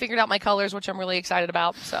finally figured out my colors, which I'm really excited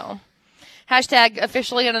about. So, hashtag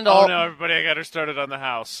officially an adult. Oh, no, everybody, I got her started on the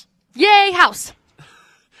house. Yay, house.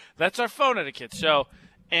 That's our phone etiquette. So,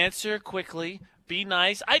 answer quickly. Be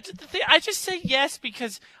nice. I just say yes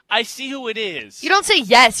because I see who it is. You don't say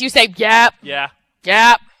yes. You say yep. Yeah.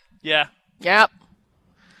 Yep. Yeah. Yep.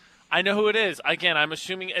 I know who it is. Again, I'm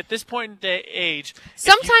assuming at this point in the age,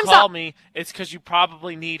 sometimes if you call me, it's because you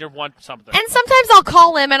probably need or want something. And sometimes I'll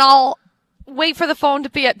call him and I'll wait for the phone to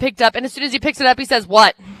be picked up. And as soon as he picks it up, he says,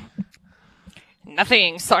 what?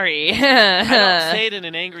 Nothing. Sorry. I don't say it in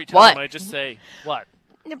an angry tone. What? I just say, what?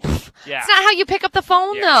 Yeah. Yeah. It's not how you pick up the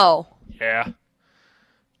phone, though. Yeah.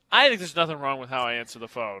 I think there's nothing wrong with how I answer the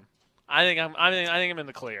phone. I think I'm in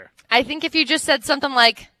the clear. I think if you just said something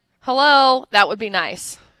like "hello," that would be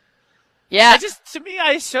nice. Yeah.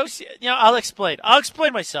 I associate. I'll explain. I'll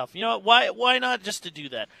explain myself. You know what? Why not just to do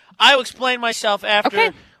that? I will explain myself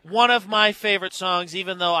after one of my favorite songs,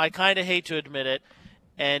 even though I kind of hate to admit it.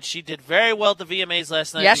 And she did very well at the VMAs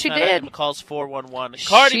last night. Yeah, she did. McCall's 411.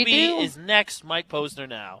 Cardi B is next. Mike Posner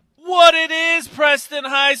now. What it is, Preston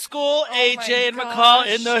High School. AJ and McCall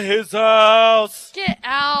in his house. Get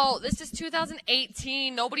out. This is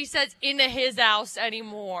 2018. Nobody says into his house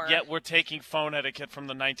anymore. Yet we're taking phone etiquette from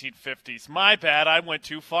the 1950s. My bad. I went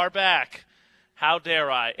too far back. How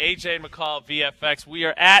dare I? AJ and McCall VFX. We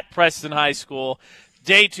are at Preston High School.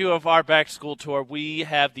 Day 2 of our back-to-school tour. We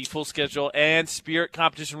have the full schedule and spirit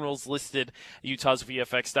competition rules listed at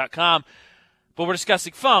utahsvfx.com. But we're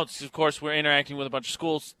discussing phones. Of course, we're interacting with a bunch of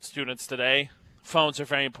school students today. Phones are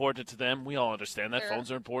very important to them. We all understand that.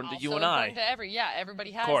 Phones are important to you and I.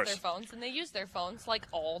 Everybody has their phones, and they use their phones, like,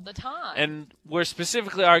 all the time. And we're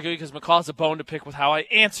specifically arguing because McCall has a bone to pick with how I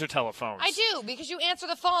answer telephones. I do, because you answer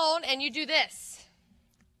the phone, and you do this.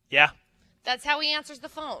 Yeah. That's how he answers the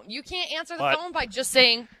phone. You can't answer the phone by just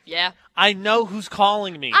saying, yeah. I know who's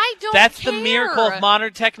calling me. I don't That's care. the miracle of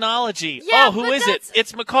modern technology. Yeah, who is it?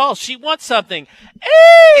 It's McCall. She wants something.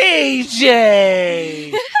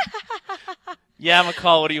 AJ! Yeah,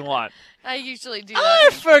 McCall, what do you want? I usually do that. I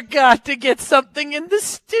forgot to get something in the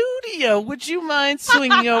studio. Would you mind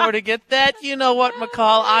swinging over to get that? You know what,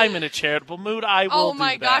 McCall? I'm in a charitable mood. I will do that. Oh,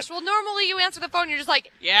 my gosh. Well, normally you answer the phone, you're just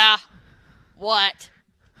like, yeah. What?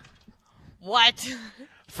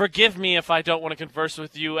 Forgive me if I don't want to converse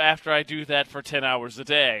with you after I do that for 10 hours a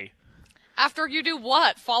day. After you do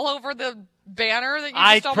what? Fall over the banner that you just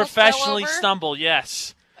I almost professionally fell over? stumble,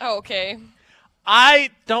 yes. Oh, okay. I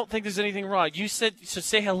don't think there's anything wrong. You said so.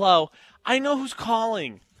 Say hello. I know who's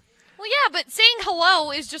calling. Well, yeah, but saying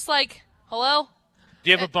hello is just like, hello? Do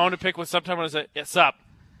you have a bone to pick with sometime when I say, yes, up?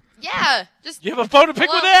 Yeah. Just. You have a bone to pick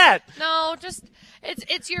hello? with that? No, just,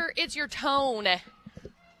 it's your tone.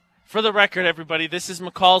 For the record, everybody, this is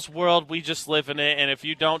McCall's world. We just live in it, and if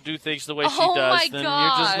you don't do things the way she does, then you're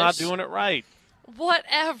just not doing it right.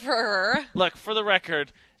 Whatever. Look, for the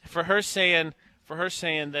record, for her saying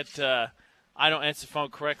that I don't answer the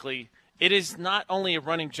phone correctly, it is not only a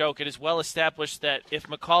running joke. It is well established that if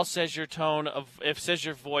McCall says your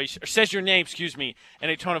name, in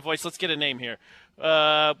a tone of voice, let's get a name here.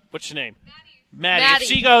 What's your name? Maddie. If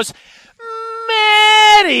she goes,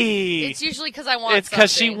 Maddie! It's usually because I want something. It's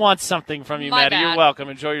because she wants something from you, Maddie. Bad. You're welcome.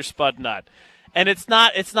 Enjoy your spud nut. And it's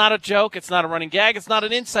not a joke. It's not a running gag. It's not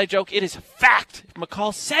an inside joke. It is a fact. If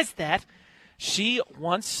McCall says that, she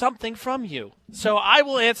wants something from you. So I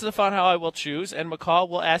will answer the phone how I will choose, and McCall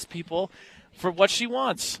will ask people for what she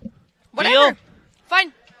wants. Whatever. Deal?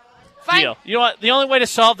 Fine. Deal. You know what? The only way to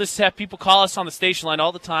solve this is to have people call us on the station line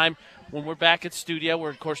all the time. When we're back at studio, we're,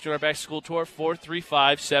 of course, doing our back-to-school tour,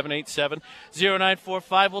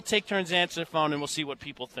 435-787-0945. We'll take turns answering the phone, and we'll see what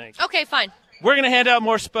people think. Okay, fine. We're going to hand out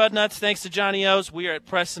more Spud Nuts thanks to Johnny O's. We are at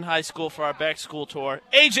Preston High School for our back-to-school tour.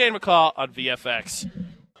 AJ and McCall on VFX.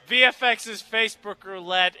 VFX's Facebook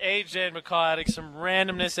roulette. AJ and McCall adding some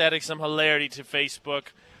randomness, adding some hilarity to Facebook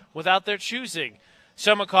without their choosing.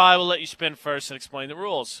 So, McCall, I will let you spin first and explain the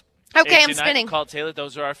rules. Okay, AJ I'm spinning. McCall Taylor,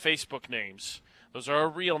 those are our Facebook names. Those are our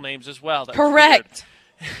real names as well. Correct.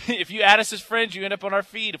 If you add us as friends, you end up on our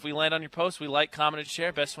feed. If we land on your post, we like, comment, and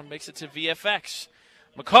share. Best one makes it to VFX.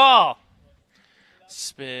 McCall.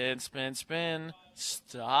 Spin, spin, spin.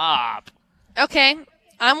 Stop. Okay.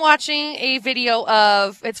 I'm watching a video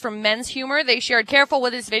it's from Men's Humor. They shared, careful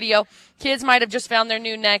with this video. Kids might have just found their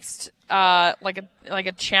new next, like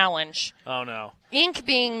a challenge. Oh, no. Ink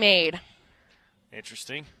being made.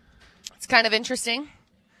 Interesting. It's kind of interesting.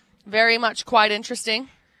 Very much quite interesting.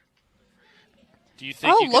 Do you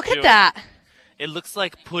think look at that. It looks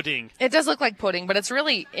like pudding. It does look like pudding, but it's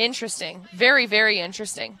really interesting. Very, very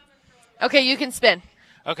interesting. Okay, you can spin.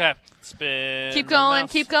 Okay. Spin. Keep going,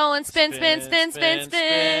 keep going. Spin, spin, spin, spin,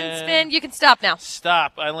 spin, spin. You can stop now.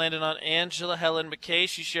 Stop. I landed on Angela Helen McKay.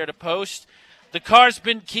 She shared a post. The car's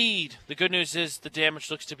been keyed. The good news is the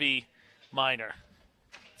damage looks to be minor.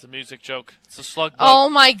 It's a music joke. It's a slug bug. Oh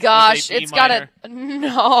my gosh. It's got a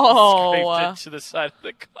no. Scraped into the side of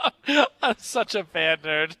the car. I'm such a band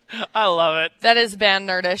nerd. I love it. That is band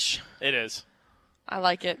nerdish. It is. I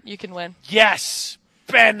like it. You can win. Yes.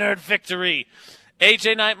 Band nerd victory.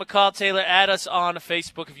 AJ Knight, McCall Taylor, add us on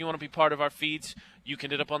Facebook if you want to be part of our feeds. You can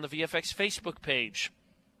hit up on the VFX Facebook page.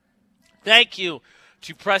 Thank you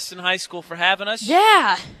to Preston High School for having us.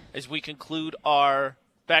 Yeah. As we conclude our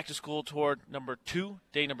back-to-school tour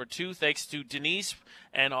day number 2. Thanks to Denise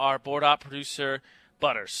and our board op producer,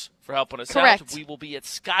 Butters, for helping us Correct. out. We will be at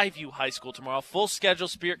Skyview High School tomorrow. Full schedule,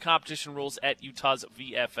 spirit competition rules at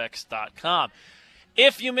utahsvfx.com.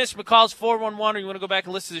 If you missed McCall's 411 or you want to go back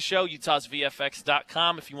and listen to the show,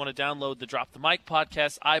 utahsvfx.com. If you want to download the Drop the Mic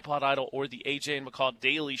podcast, iPod Idol, or the AJ and McCall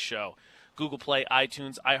Daily Show, Google Play,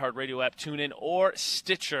 iTunes, iHeartRadio app, TuneIn, or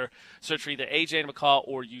Stitcher. Search for either AJ and McCall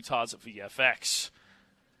or Utah's VFX.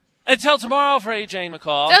 Until tomorrow for AJ and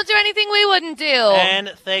McCall. Don't do anything we wouldn't do. And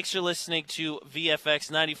thanks for listening to VFX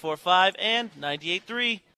 94.5 and 98.3.